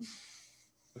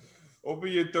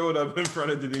 Open your throat up in front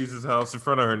of Denise's house, in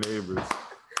front of her neighbors.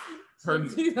 Her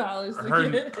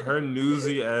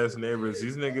newsy ass neighbors.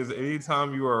 These niggas,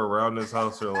 anytime you are around this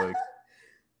house, they're like,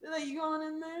 you going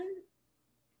in there?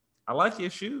 I like your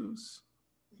shoes.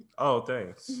 Oh,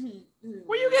 thanks.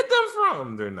 Where you get them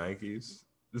from? They're Nikes.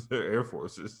 They're Air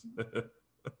Forces.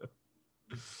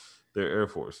 They're Air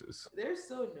Forces. They're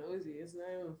so nosy. It's not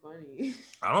even funny.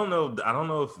 I don't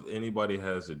know if anybody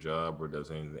has a job or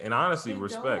does anything. And honestly, They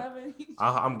respect. don't have any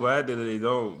I'm glad that they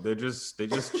don't. They just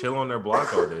chill on their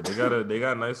block all day. They got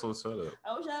a nice little setup.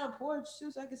 I wish I had a porch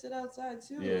too, so I could sit outside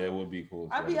too. Yeah, it would be cool.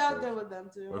 I'd be out there with them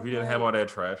too. Or if you didn't have all that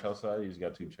trash outside, you just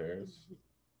got 2 chairs.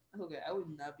 Okay, I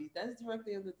would not be. That's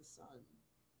directly under the sun.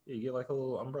 Yeah, you get like a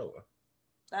little umbrella.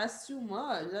 That's too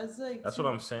much. That's what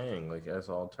I'm saying. Like as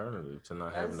an alternative to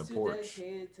not having a porch.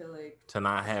 Dedicated to like to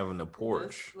not having a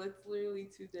porch. That's literally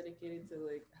too dedicated to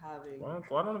like having.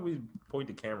 Why don't we point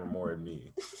the camera more at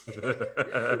me?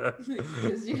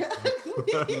 Because you're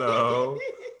ugly. No,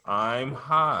 I'm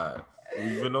hot.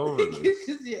 We've been over this.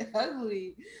 Because you're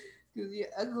ugly. Because you're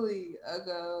ugly. I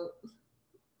go.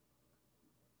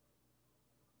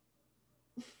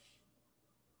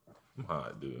 I'm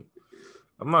hot, dude.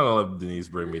 I'm not gonna let Denise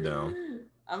bring me down.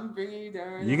 I'm bringing you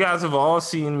down. You guys have all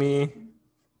seen me.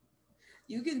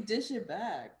 You can dish it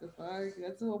back. The fuck?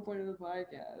 That's the whole point of the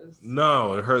podcast.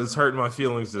 No, it's hurting my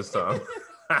feelings this time.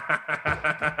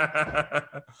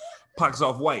 Pox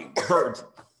off white. Bird.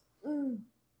 I'm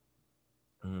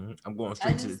going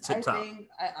straight to the tip top.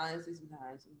 I honestly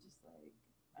sometimes I'm just like,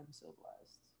 I'm so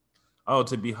blessed. Oh,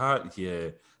 to be hot? Yeah.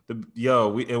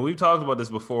 We've talked about this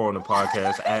before on the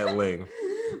podcast at length.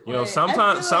 You know,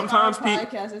 sometimes people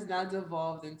podcast has now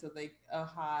devolved into like a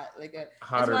hot, like a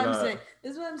hotter. That's what I'm saying.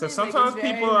 Because sometimes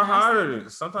people are hotter.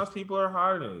 Sometimes people are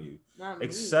hotter than you. Not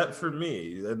except for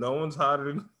me. No one's hotter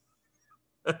than.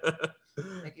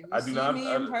 Like if you see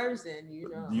me in person, you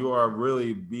know. You are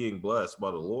really being blessed by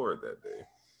the Lord that day.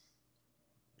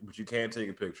 But you can't take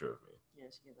a picture of me.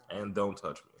 Yes, you can. And don't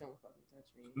touch me. Don't fucking touch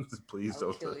me. Please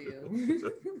I'll don't kill touch you. me.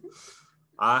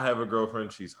 I have a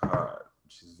girlfriend. She's hot.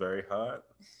 She's very hot.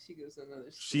 She goes to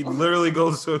another school. She literally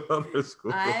goes to another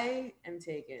school. I am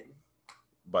taken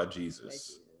by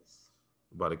Jesus.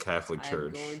 By the Catholic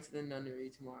Church. I'm going to the nunnery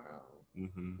tomorrow.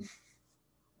 Mm-hmm.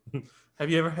 Have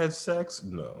you ever had sex?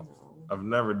 No. I've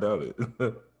never done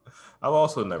it. I've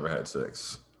also never had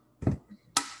sex.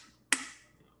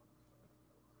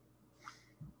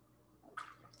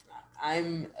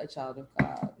 I'm a child of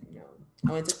God, you know.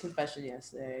 I went to confession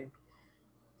yesterday.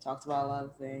 Talked about a lot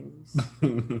of things.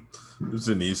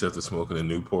 Denise after smoking a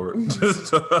Newport.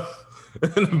 Just in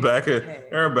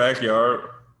her backyard.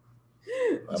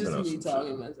 Just me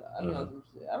talking to myself. I know some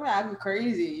shit. I'm acting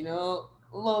crazy, you know.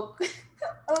 Look. We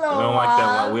don't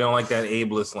like that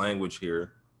ableist language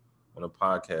here on a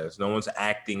podcast. No one's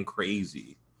acting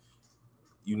crazy.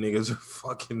 You niggas are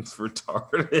fucking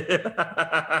retarded.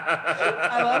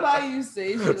 I love how you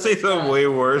say shit. Say something way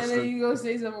worse. And then you go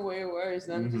say something way worse.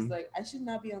 And I'm just like, I should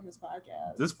not be on this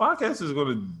podcast. This podcast is going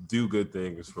to do good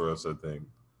things for us, I think,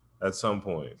 at some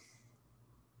point.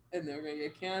 And then we're going to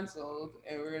get canceled.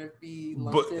 And we're going to be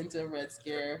lumped into Red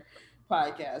Scare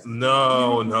podcast.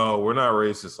 No, we're not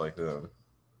racist like them.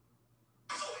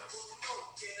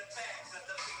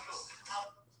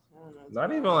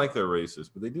 Not even like they're racist,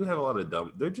 but they do have a lot of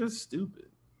dumb. They're just stupid.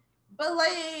 But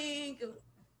like,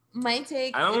 my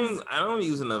take. I don't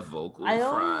use enough vocals.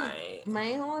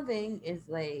 My whole thing is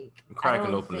like. I'm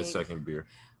cracking open the second beer.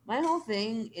 My whole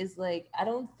thing is like, I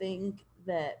don't think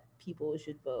that people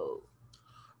should vote.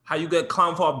 How you get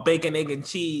clown for bacon, egg, and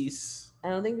cheese? I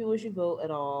don't think people should vote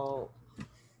at all.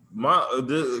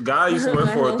 The guy I used to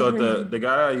work for thought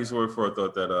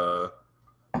that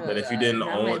that if you didn't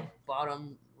own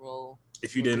bottom roll.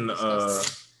 If you didn't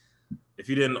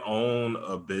own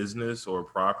a business or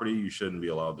property, you shouldn't be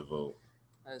allowed to vote.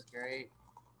 That's great.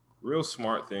 Real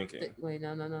smart thinking. Wait,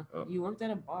 no. Oh. You worked at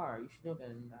a bar. You should know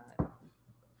better than that.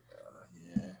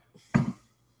 Yeah.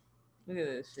 Look at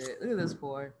this shit. Look at this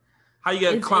board. How you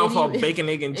get clown for bacon,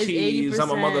 egg, and cheese?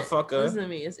 I'm a motherfucker. Listen to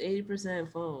me. It's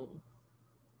 80% phone.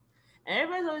 And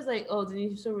everybody's always like, "Oh, Denise,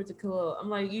 you should work to Khalil."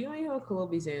 I'm like, you know what Khalil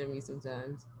be saying to me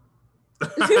sometimes.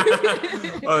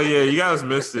 Oh yeah, you guys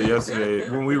missed it yesterday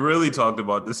when we really talked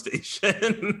about the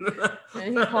station.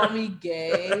 And he called me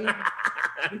gay.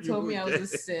 He told me I was a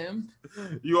simp.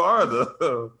 You are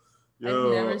though. Yo,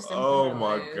 I've never simped oh in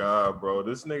my life. God, bro,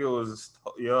 this nigga was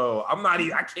I'm not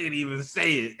even. I can't even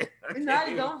say it.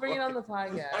 Don't bring it on the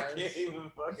podcast. I can't even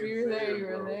fucking. If you were there, you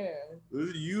bro. were there.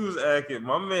 You was acting.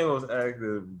 My man was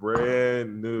acting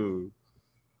brand new.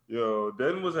 Yo,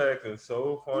 Den was acting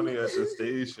so funny at the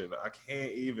station. I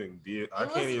can't even deal.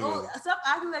 Stop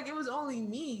acting like it was only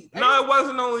me. No, it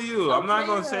wasn't only you. I'm not Okay,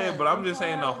 gonna say it, but I'm just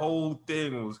saying the then. whole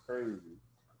thing was crazy.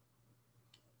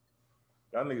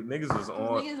 Y'all niggas was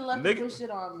on. Niggas left to put shit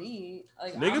on me.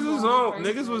 Like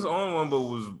Niggas was on one, but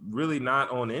was really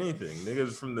not on anything.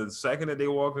 Niggas from the second that they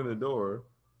walked in the door.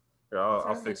 Here,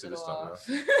 I'll fix it this time now.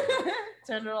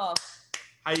 Turn it off.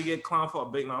 How you get clown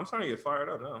fault big? No, I'm starting to get fired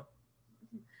up now.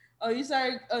 Oh, you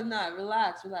sorry? Oh, nah.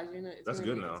 Relax. You're not. That's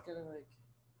good now. It's gonna like.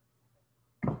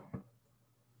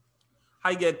 How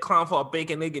you get clown fault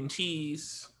bacon, egg, and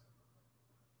cheese?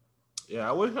 Yeah,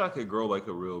 I wish I could grow like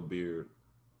a real beard.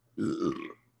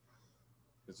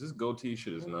 Cause this goatee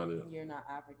shit is not it. You're not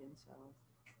African, so.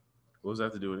 What does that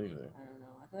have to do with anything? I don't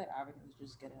know. I feel like Africans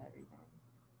just get everything.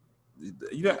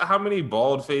 You know how many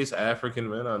bald-faced African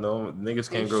men I know? Niggas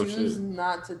can't grow shit.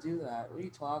 Not to do that. What are you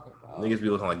talking about? Niggas be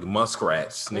looking like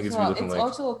muskrats. Niggas be looking it's like.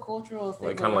 It's also a cultural thing.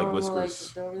 Like kind of like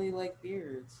whiskers. Don't really like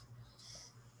beards.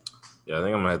 Yeah, I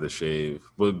think I'm gonna have to shave.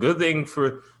 But good thing.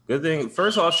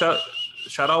 First off,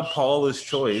 shout out Paula's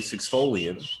Choice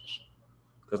exfoliant,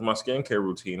 because my skincare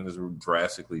routine has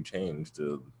drastically changed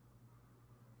to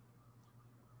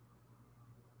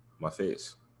my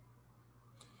face.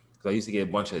 Because I used to get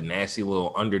a bunch of nasty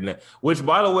little underneck. Which,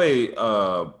 by the way,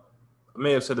 I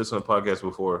may have said this on the podcast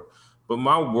before, but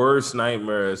my worst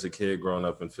nightmare as a kid growing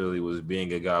up in Philly was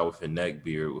being a guy with a neck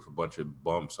beard with a bunch of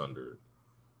bumps under it.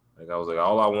 Like I was like,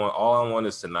 all I want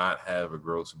is to not have a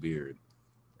gross beard.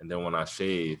 And then when I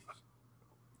shave,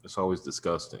 it's always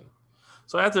disgusting.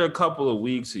 So after a couple of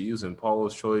weeks of using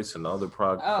Paula's Choice and other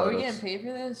products. Oh, are we getting paid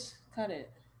for this? Cut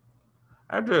it.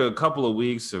 After a couple of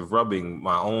weeks of rubbing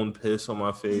my own piss on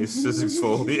my face, this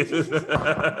exfoliated.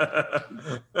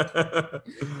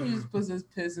 He just puts his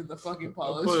piss in the fucking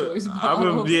Paula's Choice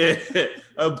bottle.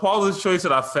 A Paula's Choice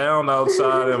that I found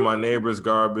outside in my neighbor's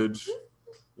garbage.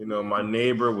 You know, my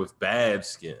neighbor with bad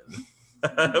skin.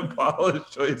 Paula's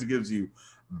Choice gives you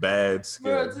bad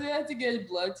skin. Bro, today I had to get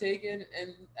blood taken,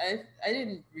 and I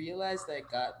didn't realize that I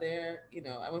got there. You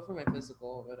know, I went for my physical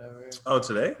or whatever. Oh,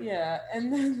 today? Yeah,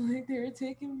 and then like they were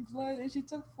taking blood, and she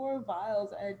took 4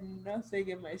 vials. I had nothing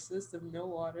in my system, no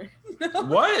water.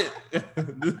 What?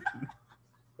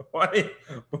 Why?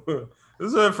 This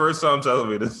is the first time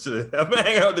telling me this shit. I've been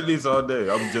hanging out with Denise all day.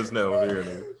 I'm just now hearing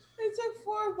it. They took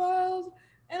 4 vials.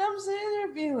 And I'm sitting there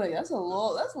being like, that's a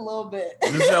little bit.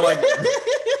 This is like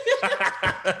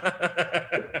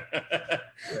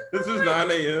this is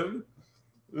 9 a.m.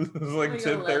 This is like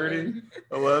 10:30,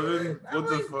 11. What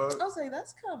the fuck? I was like,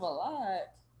 that's kind of a lot.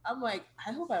 I'm like,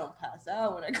 I hope I don't pass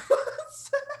out when I go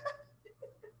outside.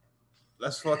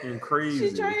 That's fucking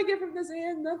crazy. She tried to get from this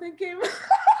hand, nothing came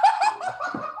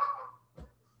out.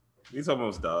 He's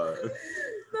almost died.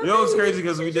 You know what's crazy?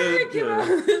 Because we did.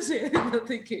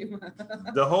 Nothing came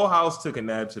out. The whole house took a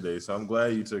nap today, so I'm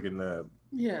glad you took a nap.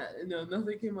 Yeah, no,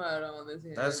 nothing came out on this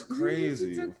hand. That's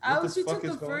crazy. She took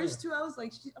the first 2. I was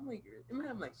like, I'm like,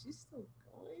 she's still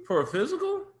going for a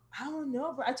physical. I don't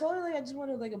know, but I told her like I just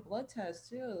wanted like a blood test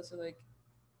too. So like,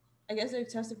 I guess they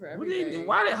tested for everything.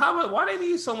 Why they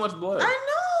need so much blood? I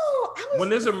know. When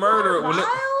there's a murder,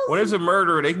 when there's a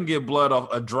murderer, they can get blood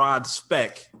off a dried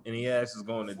speck, and the ass is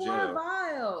going to jail. 4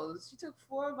 vials. She took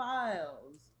 4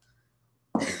 vials.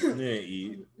 Yeah,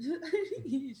 eat. She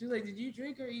was like, "Did you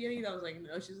drink or eat anything?" I was like,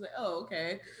 "No." She's like, "Oh,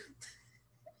 okay."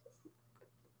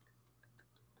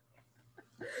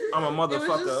 I'm a motherfucker. It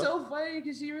was just so funny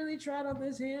because she really tried on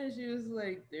this hand. She was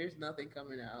like, "There's nothing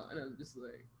coming out," and I'm just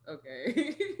like,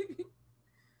 "Okay."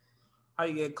 How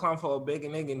you get clown for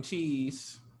bacon, egg, and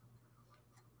cheese?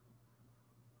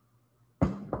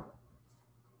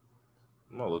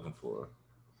 I'm not looking for her.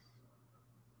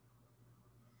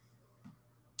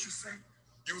 You say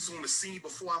you was on the scene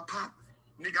before I popped?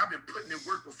 Nigga, I've been putting in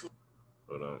work before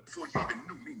you even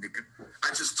knew me, nigga.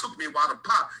 I just took me a while to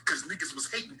pop because niggas was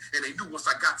hating and they knew once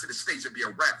I got to the stage it'd be a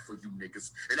wrap for you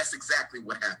niggas. And that's exactly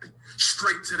what happened.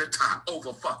 Straight to the top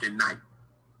over fucking night.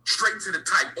 Straight to the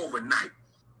type overnight.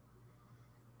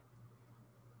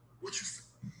 What you say?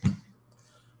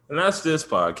 And that's this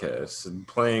podcast.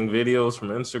 Playing videos from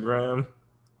Instagram.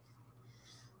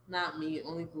 Not me.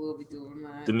 Only Blue will be doing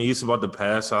that. Denise about to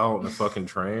pass out on the fucking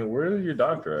train. Where is your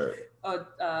doctor at? Oh,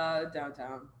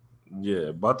 downtown. Yeah,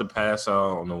 about to pass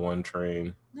out on the one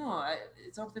train. No,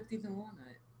 it's on 15th and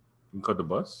Walnut. You caught the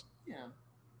bus? Yeah.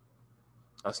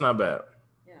 That's not bad.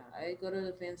 Yeah, I go to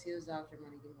the fanciest doctor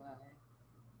money can buy.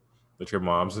 That your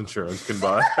mom's insurance can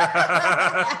buy.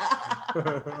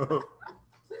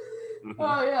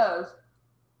 Oh, yes.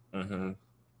 Mm-hmm.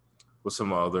 With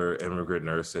some other immigrant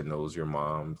nurse that knows your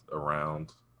mom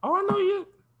around. Oh, I know you.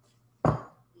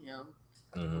 Yeah.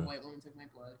 Mm-hmm. The white woman took my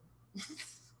blood.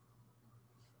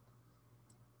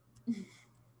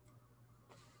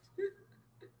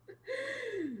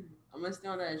 I'm I'm gonna stay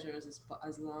on that insurance as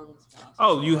long as possible.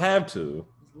 Oh, you have to.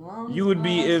 As long you would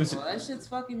be in. That shit's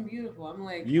fucking beautiful. I'm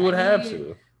like, you would have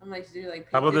to. I'm like, dude, like,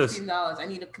 how about $15. I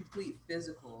need a complete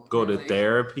physical. Go to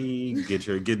therapy,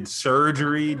 get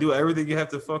surgery, do everything you have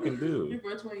to fucking do.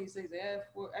 You're 26.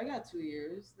 I got 2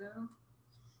 years though.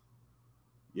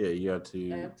 Yeah, you got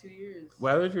 2. I have 2 years.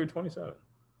 Why did you 27?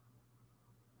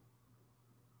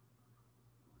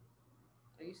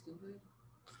 Are you stupid?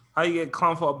 How you get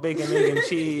comfort bacon, egg, and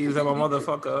cheese? I'm a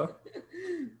motherfucker.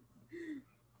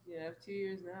 Yeah, I have 2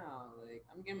 years now. Like,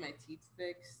 I'm getting my teeth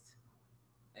fixed.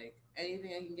 Like,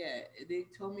 anything I can get. They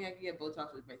told me I could get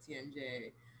Botox with my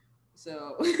TMJ.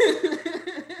 So,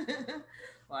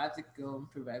 well, I have to go and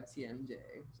prove I have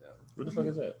TMJ. So, what the fuck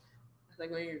is that? It's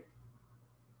like when your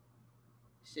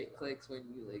shit clicks when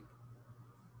you like.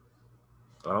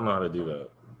 I don't know how to do that.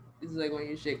 It's like when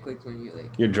your shit clicks when you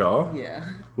like. Your jaw? Yeah.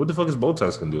 What the fuck is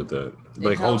Botox gonna do with that?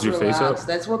 Like holds your face up?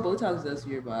 That's what Botox does to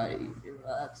your body. It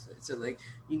relaxes it. So like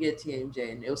you get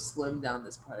TMJ and it'll slim down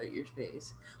this part of your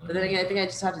face. But then again, I think I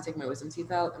just have to take my wisdom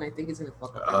teeth out, and I think it's gonna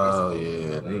fuck up. Oh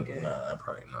yeah, nah,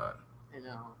 probably not. I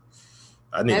know.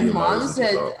 I need. My mom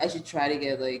said I should try to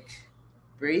get like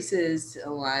braces to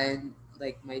align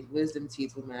like my wisdom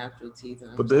teeth with my actual teeth.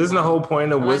 But isn't the whole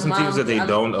point of wisdom teeth that they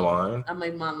don't align? I'm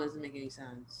like, Mom, doesn't make any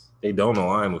sense. They don't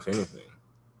align with anything.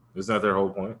 Isn't that their whole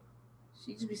point?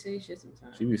 She just be saying shit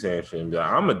sometimes. She be saying shit and be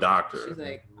like, I'm a doctor. She's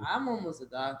like, I'm almost a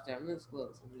doctor. I'm this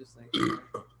close. I'm just like.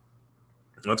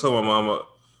 I told my mama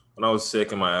when I was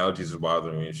sick and my allergies were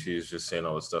bothering me, and she was just saying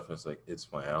all this stuff, and it's like,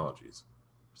 it's my allergies.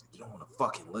 She's like, you don't want to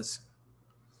fucking listen.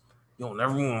 You don't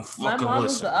ever want to fucking listen. My mom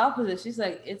was the opposite. She's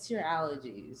like, it's your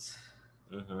allergies.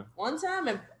 Mm-hmm. One time,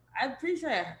 I'm pretty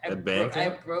sure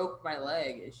I broke my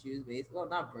leg, and she was basically, well,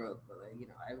 not broke, but like, you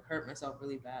know, I hurt myself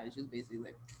really bad. She was basically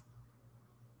like,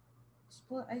 just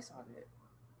put ice on it.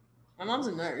 My mom's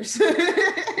a nurse.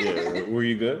 Yeah, were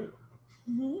you good?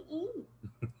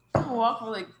 I walked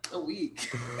for like a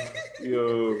week.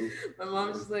 Yo, my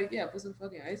mom's just like, yeah, put some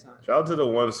fucking ice on it. Shout out to the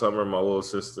one summer my little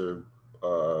sister,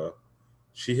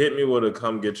 she hit me with a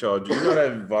come get y'all juice. You know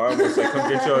that vibe was like, come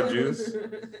get y'all juice?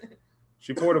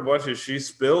 She poured a bunch of, she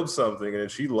spilled something and then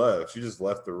she left. She just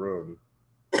left the room.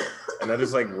 And I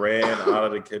just like ran out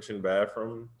of the kitchen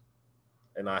bathroom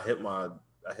and I hit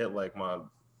like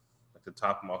the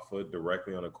top of my foot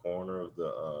directly on the corner of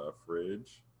the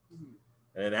fridge.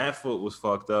 Mm-hmm. And that foot was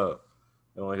fucked up.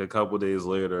 And like a couple days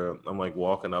later, I'm like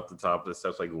walking up the top of the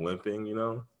steps, like limping, you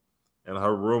know? And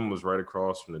her room was right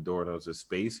across from the door and it was a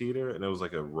space heater and it was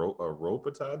like a rope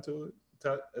attached to it.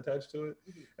 And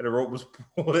the rope was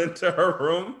pulled into her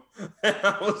room and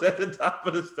I was at the top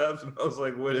of the steps and I was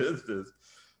like, what is this?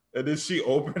 And then she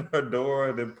opened her door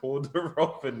and then pulled the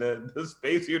rope and then the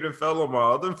space heater fell on my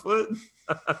other foot.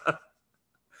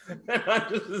 And I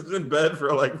just was in bed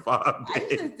for like 5 days. I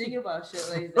used to think about shit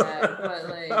like that, but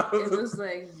like it was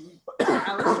like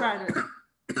I was trying to.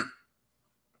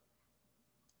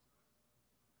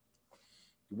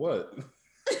 What?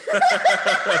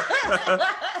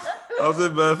 I was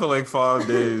in bed for like 5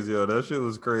 days, yo. That shit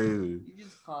was crazy. You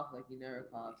just cough like you never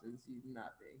coughed since you've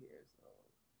not been here.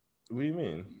 So. What do you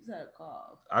mean? You just had a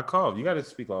cough. I coughed. You got to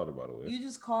speak louder, by the way. You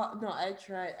just coughed. No, I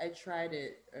tried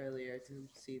it earlier to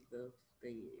see the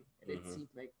thingy, and it seemed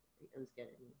like it was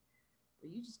getting me.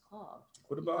 But you just coughed.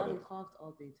 What about it? You coughed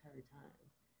all the entire time.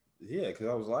 Yeah, because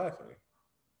I was laughing.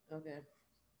 Okay.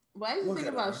 Well, I used to think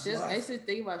about shit. I used to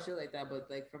think about shit like that, but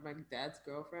like for my dad's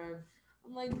girlfriend,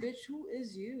 I'm like, bitch, who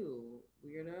is you,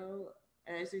 weirdo?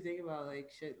 And I used to think about like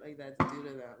shit like that to do to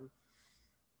them,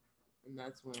 and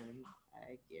that's when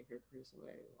I gave her purse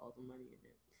away, all the money in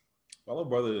it. My little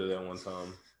brother did that one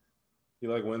time. He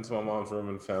like went to my mom's room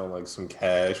and found like some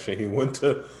cash, and he went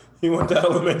to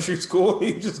elementary school.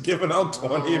 He just giving out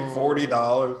 $20 and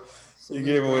 $40. So he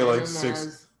gave away like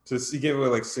He gave away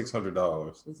like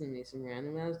 $600. Listen to me, some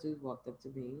random ass dude walked up to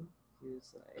me. He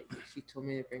was like, she told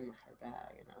me to bring her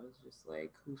bag, and I was just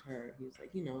like, who's her? He was like,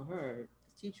 you know, her,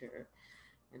 the teacher,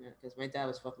 and because my dad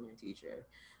was fucking my teacher.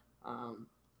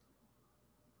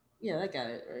 Yeah, I got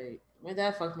it right. My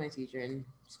dad fucked my teacher in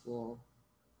school.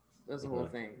 That was the whole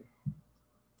thing.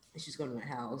 She's going to my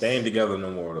house. They ain't together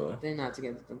no more though. They're not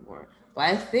together no more. But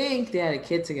I think they had a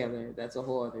kid together. That's a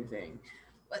whole other thing.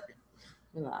 But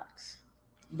relax.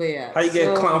 But yeah. How you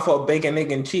get clown for bacon,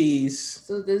 egg, and cheese?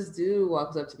 So this dude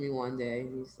walks up to me one day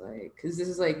and he's like, because this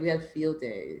is like, we had field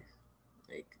day.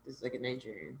 Like, this is like a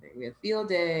Nigerian thing. We had field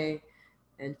day,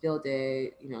 and field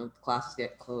day, you know, classes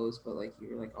get closed, but like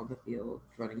you're like on the field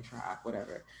running track,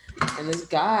 whatever. And this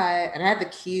guy, and I had the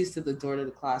keys to the door to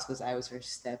the class because I was her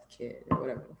step kid or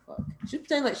whatever the fuck. She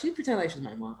pretend like she's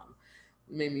my mom.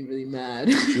 It made me really mad.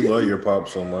 You love your pop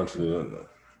so much, dude.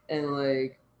 And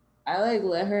like, I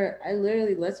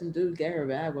literally let some dude get her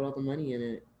bag with all the money in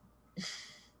it.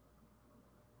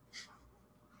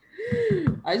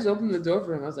 I just opened the door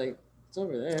for him. I was like, it's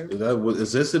over there.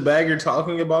 Is this the bag you're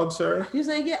talking about, sir? He was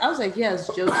like, yeah. I was like, yes,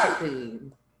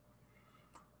 Josephine.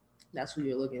 That's who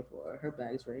you're looking for. Her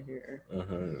bag's right here.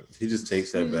 He just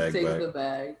takes that bag back. The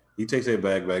bag. He takes that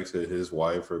bag back to his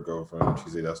wife or girlfriend. She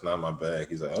said, that's not my bag.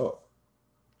 He's like, oh.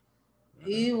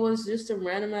 He was just a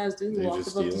random ass dude who walked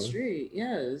up the street.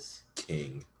 Yes.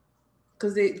 King.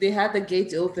 Because they had the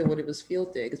gates open when it was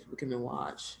field day because people came and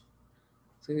watch.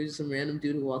 So he was just some random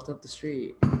dude who walked up the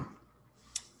street.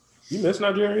 You miss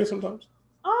Nigeria sometimes?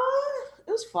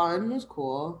 It was fun. It was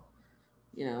cool.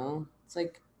 You know, it's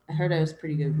like I heard it was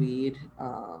pretty good weed.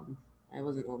 I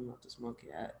wasn't old enough to smoke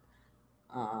yet.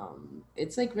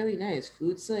 It's like really nice.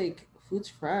 Food's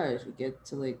fresh. You get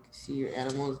to like see your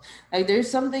animals. Like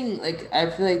there's something like I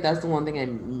feel like that's the one thing I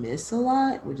miss a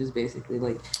lot, which is basically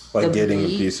like getting a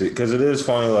piece of, because it is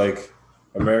funny. Like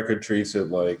America treats it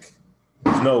like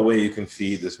there's no way you can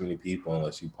feed this many people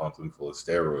unless you pump them full of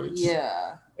steroids.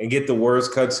 Yeah. And get the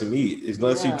worst cuts of meat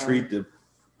unless you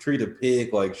treat a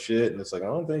pig like shit. And it's like I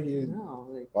don't think you. No.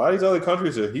 Like, a lot of these other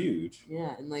countries are huge.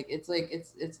 Yeah, and like it's like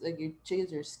your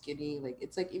chickens are skinny. Like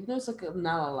it's like even though it's like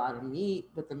not a lot of meat,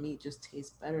 but the meat just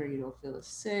tastes better. You don't feel as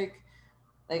sick.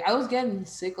 Like I was getting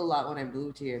sick a lot when I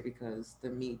moved here because the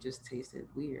meat just tasted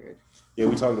weird. Yeah,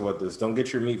 we talked about this. Don't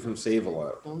get your meat from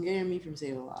Save-A-Lot. Don't get your meat from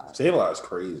Save-A-Lot. Save-A-Lot is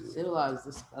crazy. Save-A-Lot is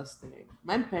disgusting.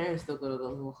 My parents still go to the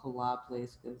little halal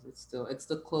place because it's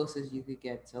the closest you could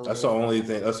get to. That's the only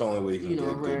thing. That's the only way you can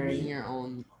get rearing good meat. Your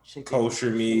own chicken. Kosher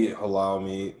meat, halal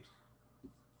meat.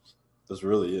 That's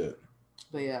really it.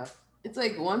 But yeah, it's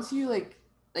like once you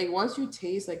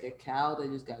taste like a cow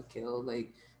that just got killed,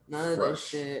 like none of this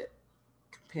shit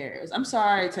compares. I'm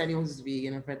sorry to anyone who's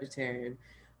vegan or vegetarian,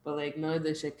 but like none of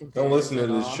this shit compares. Don't listen to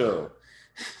this show.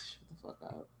 Shut the fuck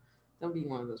up. Don't be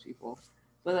one of those people.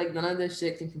 But like none of this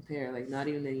shit can compare. Like not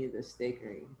even any of the steak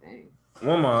or anything.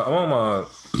 I'm on my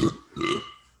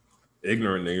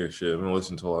ignorant nigga shit. I'm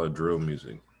listening to a lot of drill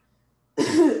music.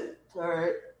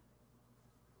 Alright.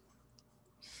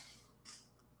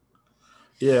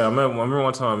 Yeah, I remember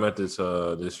one time I met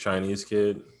this Chinese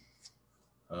kid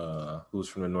who's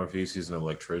from the Northeast. He's an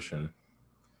electrician.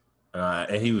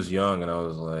 And he was young, and I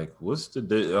was like, I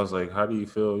was like, how do you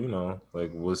feel, you know,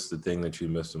 like, what's the thing that you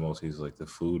miss the most? He's like, the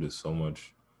food is so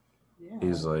much. Yeah.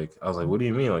 He's like, I was like, what do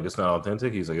you mean? Like, it's not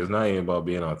authentic? He's like, it's not even about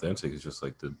being authentic. It's just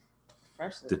like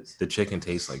the chicken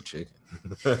tastes like chicken.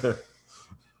 Like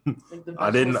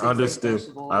I didn't understand.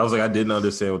 Like I was like, I didn't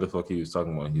understand what the fuck he was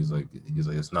talking about. He's like,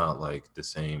 it's not like the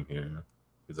same here.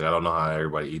 He's like, I don't know how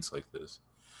everybody eats like this.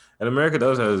 And America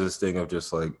does have this thing of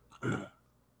just like,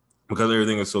 because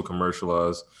everything is so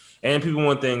commercialized and people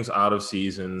want things out of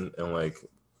season and like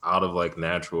out of like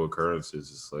natural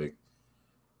occurrences. It's like,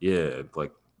 yeah,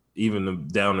 like even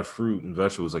down to fruit and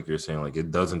vegetables, like you're saying, like it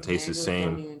doesn't taste the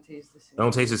same. It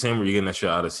don't taste the same when you're getting that shit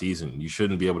out of season. You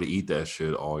shouldn't be able to eat that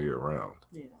shit all year round.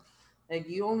 Yeah. Like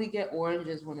you only get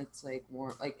oranges when it's like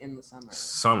more like in the summer.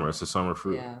 It's a summer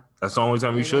fruit. Yeah. That's the only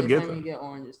time you should get them. You get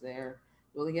oranges there.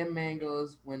 You only get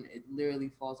mangoes when it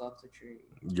literally falls off the tree.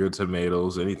 Your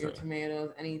tomatoes,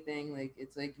 anything. Like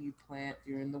it's like you plant.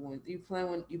 You're in the winter. You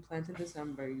plant in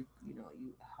December. You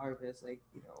harvest like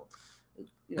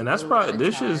and that's probably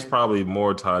this shit is probably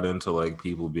more tied into like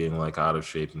people being like out of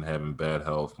shape and having bad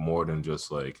health more than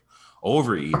just like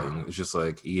overeating. It's just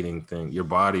like eating things. Your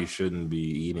body shouldn't be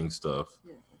eating stuff.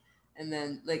 Yeah. And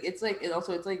then like it's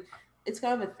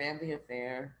kind of a family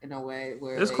affair in a way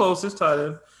where it's close. It's tied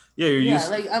in. Yeah, you're used.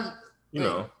 Like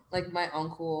like my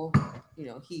uncle.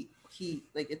 He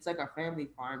like it's like our family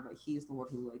farm, but he's the one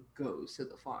who like goes to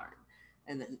the farm,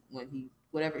 and then when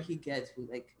whatever he gets,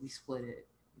 we split it.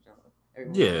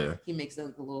 Everyone, he makes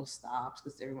like the little stops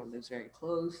because everyone lives very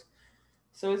close.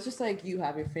 So it's just like you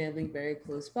have your family very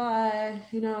close by,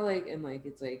 and like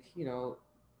it's like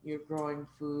you're growing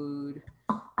food,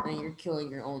 and you're killing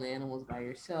your own animals by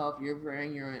yourself. You're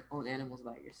rearing your own animals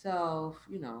by yourself.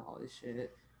 All this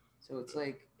shit. So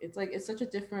it's such a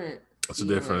different. It's a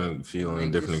different feeling,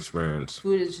 like, different experience.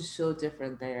 Food is just so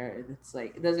different there, and it's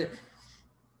like it doesn't.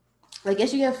 I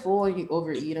guess you get full and you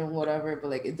overeat and whatever, but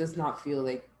like it does not feel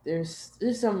like there's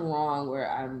something wrong where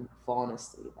I'm falling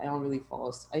asleep. I don't really fall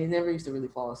asleep. I never used to really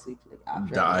fall asleep like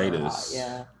after. Diet.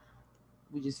 Yeah.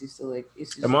 We just used to like.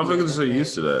 It's just and motherfuckers are so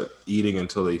used to that eating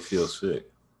until they feel sick.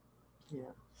 Yeah.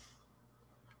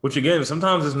 Which again,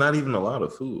 sometimes it's not even a lot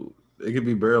of food. It could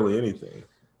be barely anything.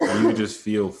 You just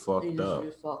feel fucked up.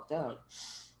 Just fucked up.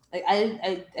 Like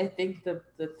I think the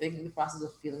process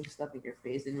of feeling stuff in your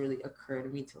face didn't really occur to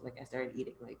me till like I started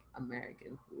eating like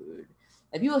American food.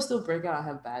 Like people still break out and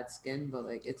have bad skin, but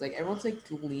like it's like everyone's like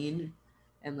lean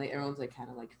and like everyone's like kind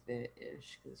of like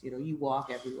fit-ish because you know you walk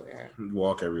everywhere. You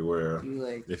walk everywhere. You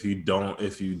like if you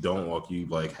don't walk, you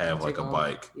like have like a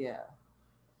bike. Yeah.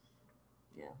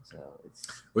 Yeah, so it's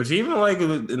which even like,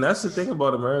 and that's the thing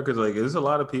about America is like there's a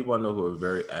lot of people I know who are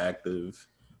very active,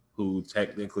 who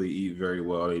technically eat very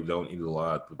well. They don't eat a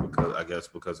lot, but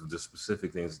because of the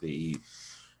specific things they eat,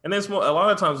 and it's more, a lot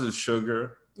of times it's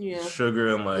sugar. Yeah,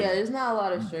 sugar and like there's not a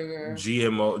lot of sugar.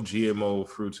 GMO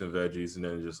fruits and veggies, and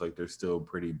then just like they're still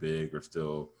pretty big or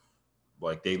still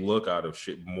like they look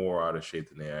more out of shape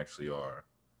than they actually are.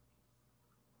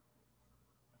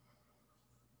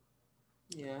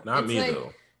 Yeah, not me like,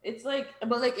 though. It's like,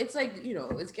 but like it's like you know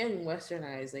it's getting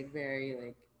westernized like very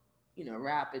like you know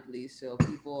rapidly. So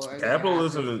people are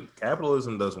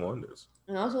capitalism does wonders.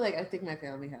 And also like I think my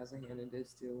family has a hand in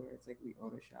this too, where it's like we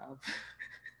own a shop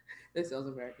that sells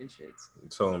American shits.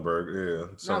 Selling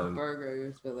burgers, yeah. Not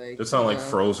burgers, but like it sounds like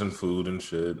frozen food and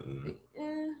shit. And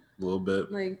a little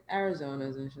bit like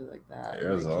Arizona's and shit like that.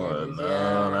 Arizona, like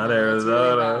not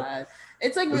Arizona.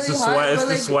 It's like really hard. It's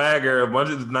the swagger. A bunch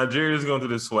of Nigerians going through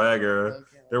the swagger. Okay.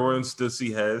 They're wearing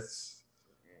Stussy hats.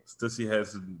 Stussy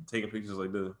hats and taking pictures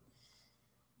like this.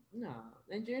 No,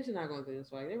 Nigerians are not going through the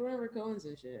swagger. They're wearing Cohen's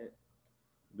and shit.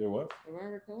 They're what? They're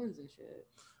wearing Cohen's and shit.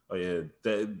 Oh yeah,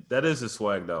 that is a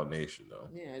swagged out nation though.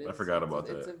 Yeah, I forgot about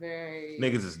that. It's a very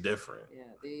niggas is different. Yeah,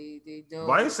 they don't.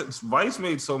 Vice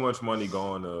made so much money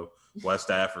going to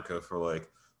West Africa for like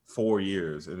 4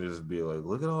 years and just be like,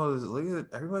 look at all this, look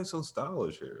at everybody's so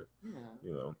stylish here. Yeah,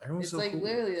 you know, everyone's it's so like cool.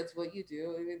 Literally that's what you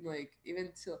do.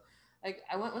 Even till. Like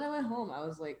when I went home, I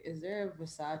was like, "Is there a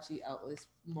Versace outlet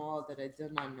mall that I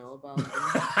did not know about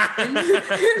in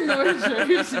North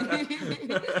Jersey?"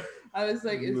 I was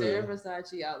like, "Is there a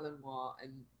Versace outlet mall?"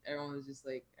 And everyone was just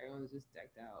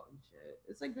decked out and shit.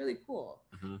 It's like really cool,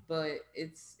 but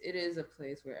it is a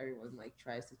place where everyone like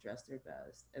tries to dress their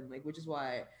best, and like which is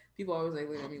why people always like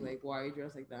look at me like, "Why are you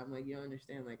dressed like that?" I'm like, "You don't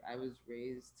understand. Like I was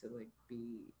raised to like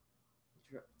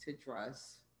to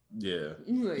dress." Yeah,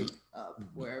 like up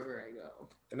wherever I go,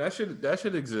 and that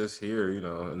should exist here, you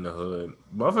know, in the hood.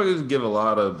 Motherfuckers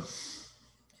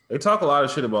they talk a lot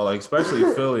of shit about like, especially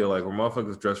Philly, like where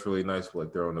motherfuckers dress really nice, but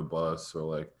like they're on the bus or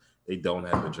like they don't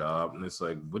have a job, and it's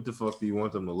like, what the fuck do you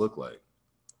want them to look like?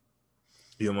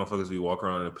 You know, motherfuckers be walking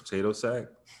around in a potato sack.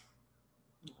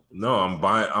 No,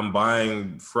 I'm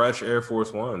buying fresh Air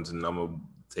Force Ones, and I'm gonna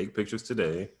take pictures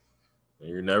today, and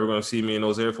you're never gonna see me in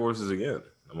those Air Forces again.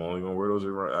 I'm only gonna wear those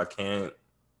around. I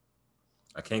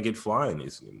can't get flying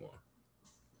these anymore.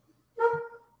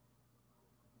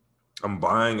 I'm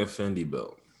buying a Fendi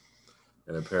belt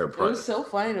and a pair of. It was so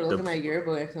funny to look at my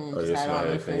yearbook and someone just had on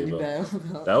a Fendi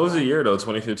belt. That was the year though,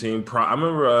 2015. I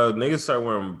remember niggas started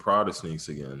wearing Prada sneaks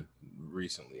again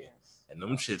recently, and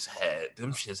them shits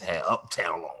had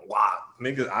Uptown on lock.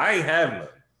 Niggas, I ain't have none.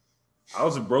 I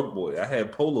was a broke boy. I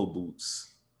had polo boots.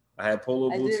 I had polo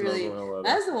boots.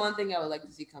 That's the one thing I would like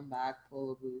to see come back.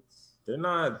 Polo boots. They're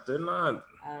not. I don't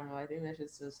know. I think that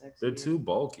shit's so sexy. They're too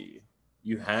bulky.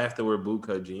 You have to wear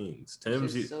bootcut jeans.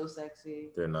 Tim's so sexy.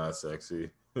 They're not sexy.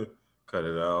 Cut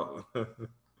it out.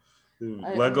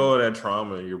 Let go of that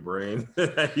trauma in your brain.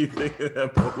 You think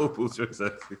that polo boots are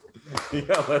sexy? You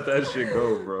gotta let that shit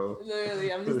go, bro.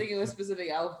 Literally, I'm just thinking of a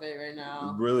specific outfit right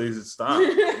now. Really, stop.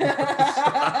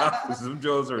 Stop. Them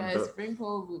Jones are guys, spring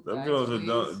polo boots.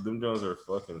 Them Jones are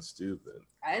fucking stupid.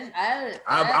 I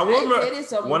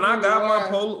remember when I got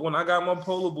my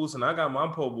polo boots, and I got my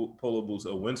polo boots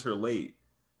a winter late.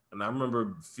 And I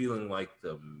remember feeling like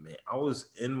I was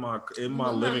in my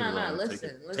living room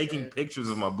taking pictures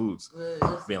of my boots,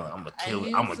 being like, I'm gonna kill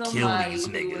these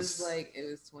niggas. It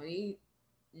was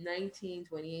 2019,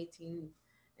 2018,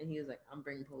 and he was like, I'm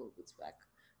bringing polo boots back,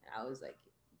 and I was like,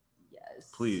 yes,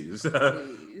 please.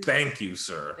 Thank you,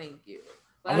 sir. Thank you.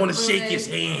 I want to shake his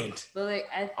hand. But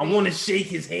I want to shake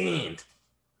his hand.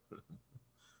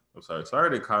 I'm sorry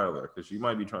to Kyler, because she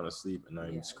might be trying to sleep and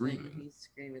I'm screaming. He's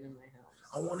screaming in my house.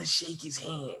 I want to shake his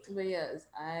hand. But yes,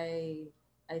 I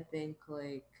think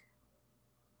like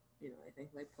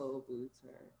polo boots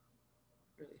are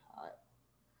really hot.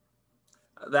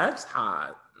 That's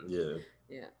hot. Yeah.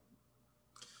 Yeah.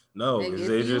 No, because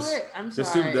they just. I'm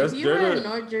sorry. If you were in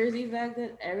North Jersey back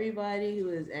then, everybody who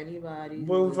was anybody who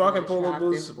was rocking polo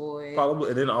boots, boy,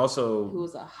 probably, and then also who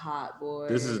was a hot boy.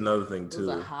 This is another thing too. Who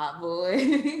was a hot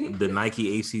boy. The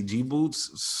Nike ACG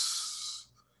boots.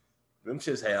 This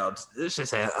shit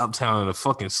had Uptown in a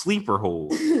fucking sleeper hole.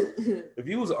 If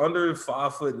you was under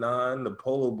 5'9", the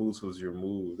polo boots was your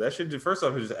move. That shit, first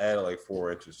off, it just added like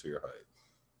 4 inches to your height.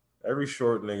 Every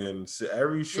short nigga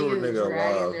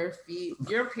dragging alive. their feet.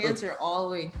 Your pants are all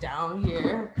the way down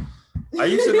here. I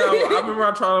used to know. I remember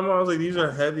I tried them on. I was like, these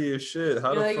are heavy as shit.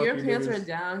 How the fuck your pants are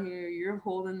down here? You're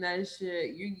holding that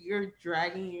shit. You're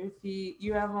dragging your feet.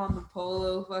 You have on the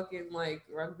polo fucking like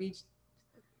rugby.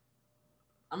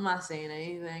 I'm not saying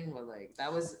anything, but like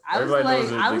that was. I was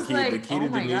like, the key to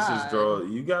Denise's draw.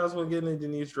 You guys want to get into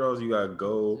Denise draws? You gotta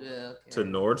go to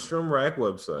Nordstrom Rack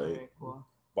website, cool.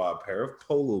 Buy a pair of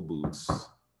polo boots.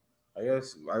 I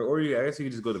guess you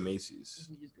could just go to Macy's.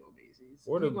 You just go to Macy's.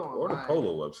 Or the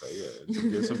polo website, yeah.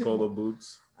 Get some polo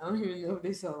boots. I don't even know if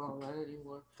they sell online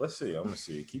anymore. Let's see. I'm gonna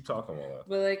see. Keep talking about that.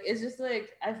 But like, it's just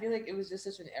like I feel like it was just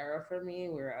such an era for me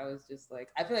where I was just like,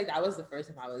 I feel like that was the first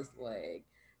time I was like,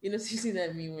 you know, so you see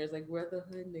that meme where it's like, where the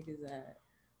hood niggas at?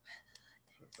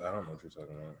 I don't know what you're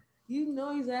talking about. You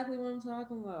know exactly what I'm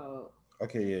talking about.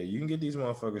 Okay, yeah, you can get these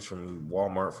motherfuckers from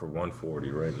Walmart for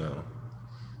 $140 right now.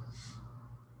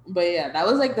 But yeah, that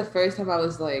was like the first time I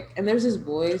was like, and there's this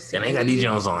boy. And they got these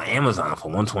Jones on Amazon for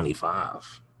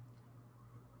 $125.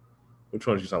 Which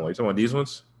ones you talking about? You talking about these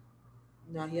ones?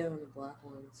 No, he had the black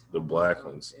ones. The black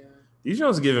ones. Yeah. These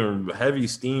Jones giving heavy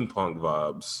steampunk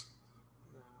vibes.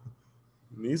 No.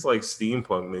 These like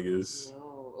steampunk niggas.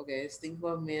 No, okay,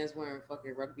 steampunk man's wearing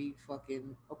fucking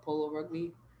Apollo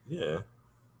rugby. Yeah,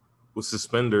 with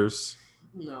suspenders.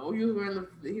 No, he was wearing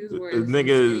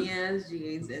skinny ass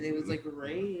jeans, and it was like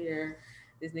right here.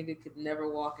 This nigga could never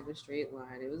walk in a straight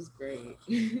line. It was great.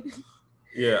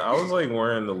 Yeah, I was like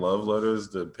wearing the love letters,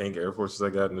 the pink Air Forces I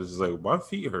got, and it's just like my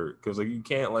feet hurt because like you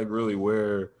can't really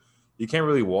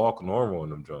walk normal in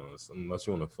them Jones unless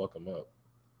you want to fuck them up.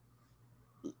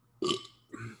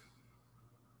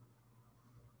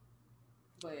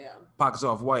 But yeah, pockets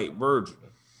off white Virgin.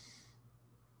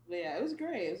 But yeah, it was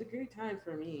great. It was a great time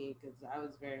for me because I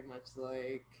was very much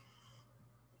like,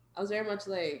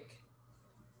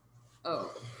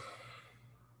 oh,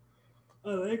 I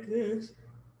like this.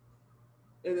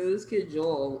 And then this kid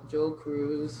Joel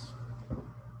Cruz.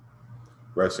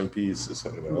 Rest in peace.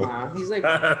 Wow, he's like,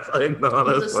 he's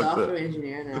a software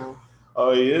engineer now.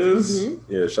 Oh, he is?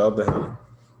 Mm-hmm. Yeah, shout out to him.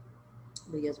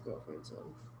 But he has a girlfriend, so.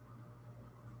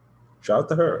 Shout out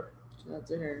to her. Shout out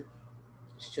to her.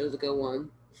 She chose a good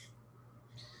one.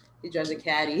 He drives a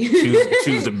caddy.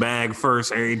 choose the bag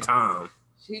first every time.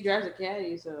 She drives a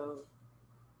caddy, so.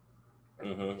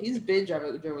 Mm-hmm. He's been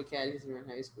driving a caddy since we were in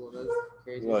high school. That's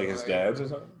crazy. Like his dad's or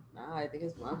something? Nah, I think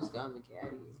his mom just got him a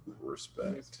caddy.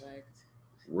 Respect.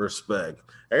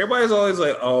 Everybody's always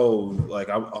like, oh, like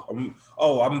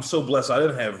I'm so blessed. I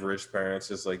didn't have rich parents.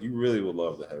 It's like you really would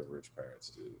love to have rich parents,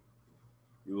 dude.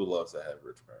 You would love to have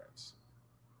rich parents.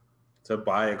 To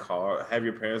buy a car, have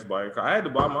your parents buy a car. I had to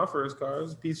buy my first car. It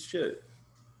was a piece of shit.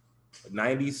 A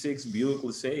 96 Buick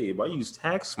LeSabre. I used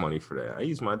tax money for that. I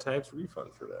used my tax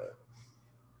refund for that.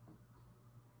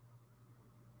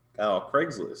 Got off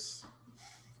Craigslist.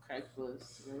 Remember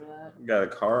that? Got a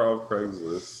car off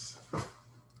Craigslist.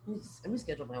 Let me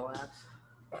schedule my wax.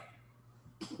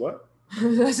 What?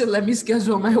 I said, let me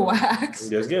schedule my wax.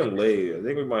 Yeah, it's getting late. I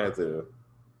think we might have to.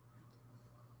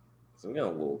 I'm getting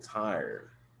a little tired.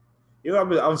 You know, I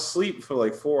was asleep for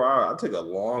like 4 hours. I took a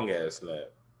long ass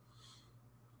nap.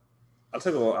 I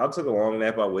took a long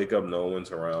nap. I wake up, no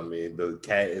one's around me. The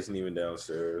cat isn't even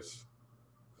downstairs.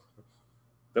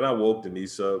 Then I woke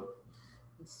Denise up.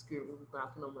 Screw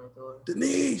knocking on my door.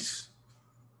 Denise.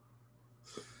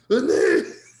 I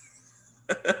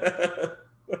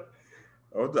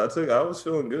was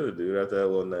feeling good, dude, after that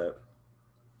little nap.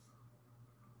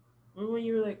 Remember when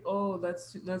you were like, "Oh,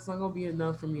 that's not gonna be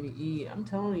enough for me to eat"? I'm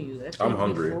telling you, that I'm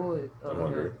hungry. I'm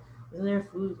hungry. Isn't there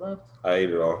food left? I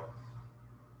ate it all.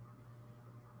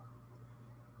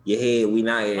 Yeah, we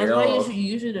not ate it all. That's why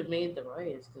you should have made the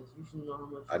rice because you should know how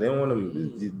much. I didn't want to.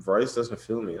 The rice doesn't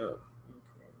fill me up.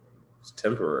 Okay. It's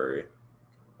temporary.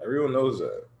 Everyone knows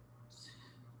that. That's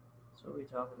what we're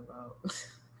talking about.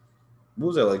 What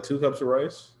was that? Like 2 cups of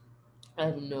rice? I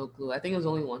have no clue. I think it was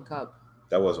only 1 cup.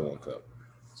 That wasn't 1 cup.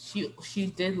 She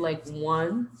did like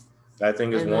 1. I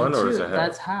think it's 1 or is it half?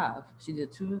 That's half. She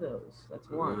did 2 of those. That's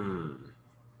 1.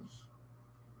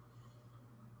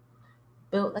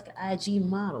 Built like an IG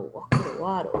model. Walk with a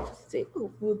waddle. Say,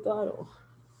 oh, food bottle.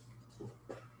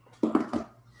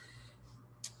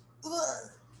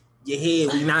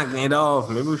 Yeah, we knocking it off.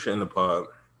 Maybe we should end the pod.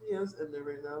 Yeah, it's ending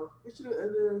right now. We should have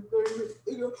ended 30 minutes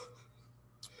ago.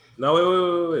 No,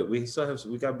 wait. We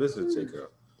got business to take care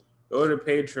of. Go to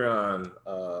Patreon,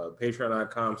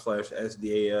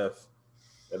 patreon.com/SDAF.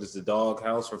 That is the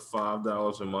Doghouse for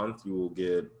 $5 a month. You will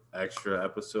get extra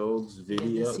episodes,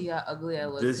 video. See how ugly I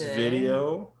look this today.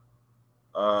 video,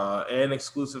 and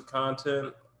exclusive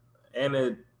content.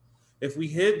 And if we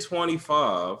hit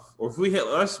 25, or if we hit,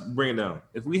 let's bring it down.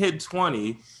 If we hit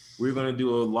 20, we're going to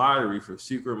do a lottery for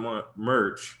secret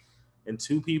merch, and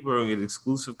 2 people are going to get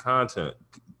exclusive content,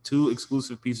 2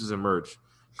 exclusive pieces of merch,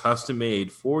 custom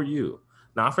made for you.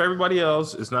 Not for everybody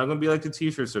else. It's not going to be like the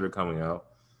t-shirts that are coming out.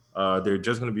 They're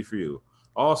just going to be for you.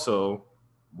 Also,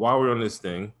 while we're on this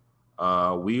thing,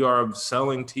 we are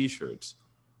selling t-shirts,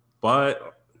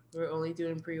 but we're only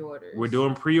doing pre-orders. We're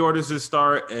doing pre-orders to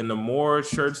start, and the more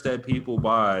shirts that people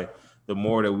buy, the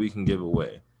more that we can give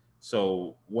away.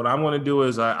 So what I'm going to do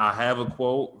is I have a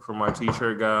quote from my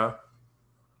t-shirt guy,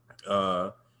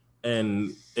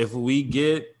 and if we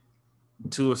get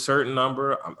to a certain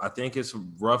number, I think it's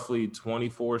roughly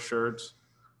 24 shirts,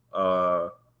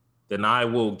 then I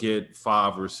will get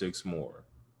 5 or 6 more.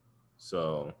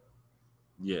 So,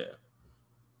 yeah.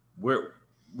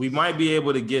 We might be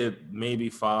able to get maybe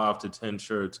 5 to 10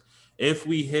 shirts if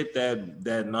we hit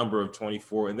that number of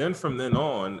 24. And then from then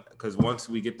on, because once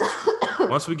we get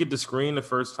the screen the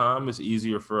first time, it's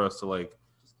easier for us to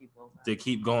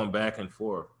keep going back and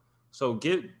forth. So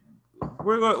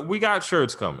we got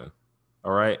shirts coming.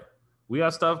 All right. We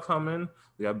got stuff coming.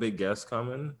 We got big guests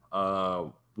coming.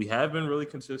 We have been really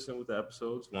consistent with the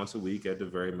episodes, once a week at the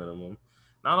very minimum.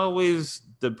 Not always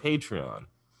the Patreon,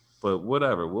 but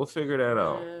whatever. We'll figure that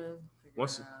out.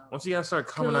 Once you guys start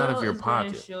coming out of your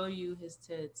pocket. Gonna show you his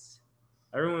tits.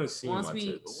 Everyone has seen my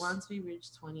tits. Once we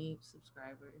reach 20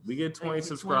 subscribers. We get 20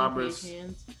 subscribers. 20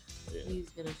 patrons, he's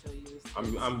gonna show you his tits.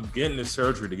 I'm getting the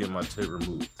surgery to get my tit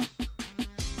removed.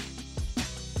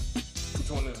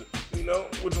 Which one is it? You know,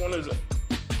 which one is it?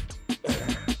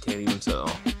 Can't even tell.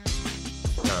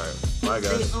 All right. Bye,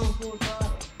 guys.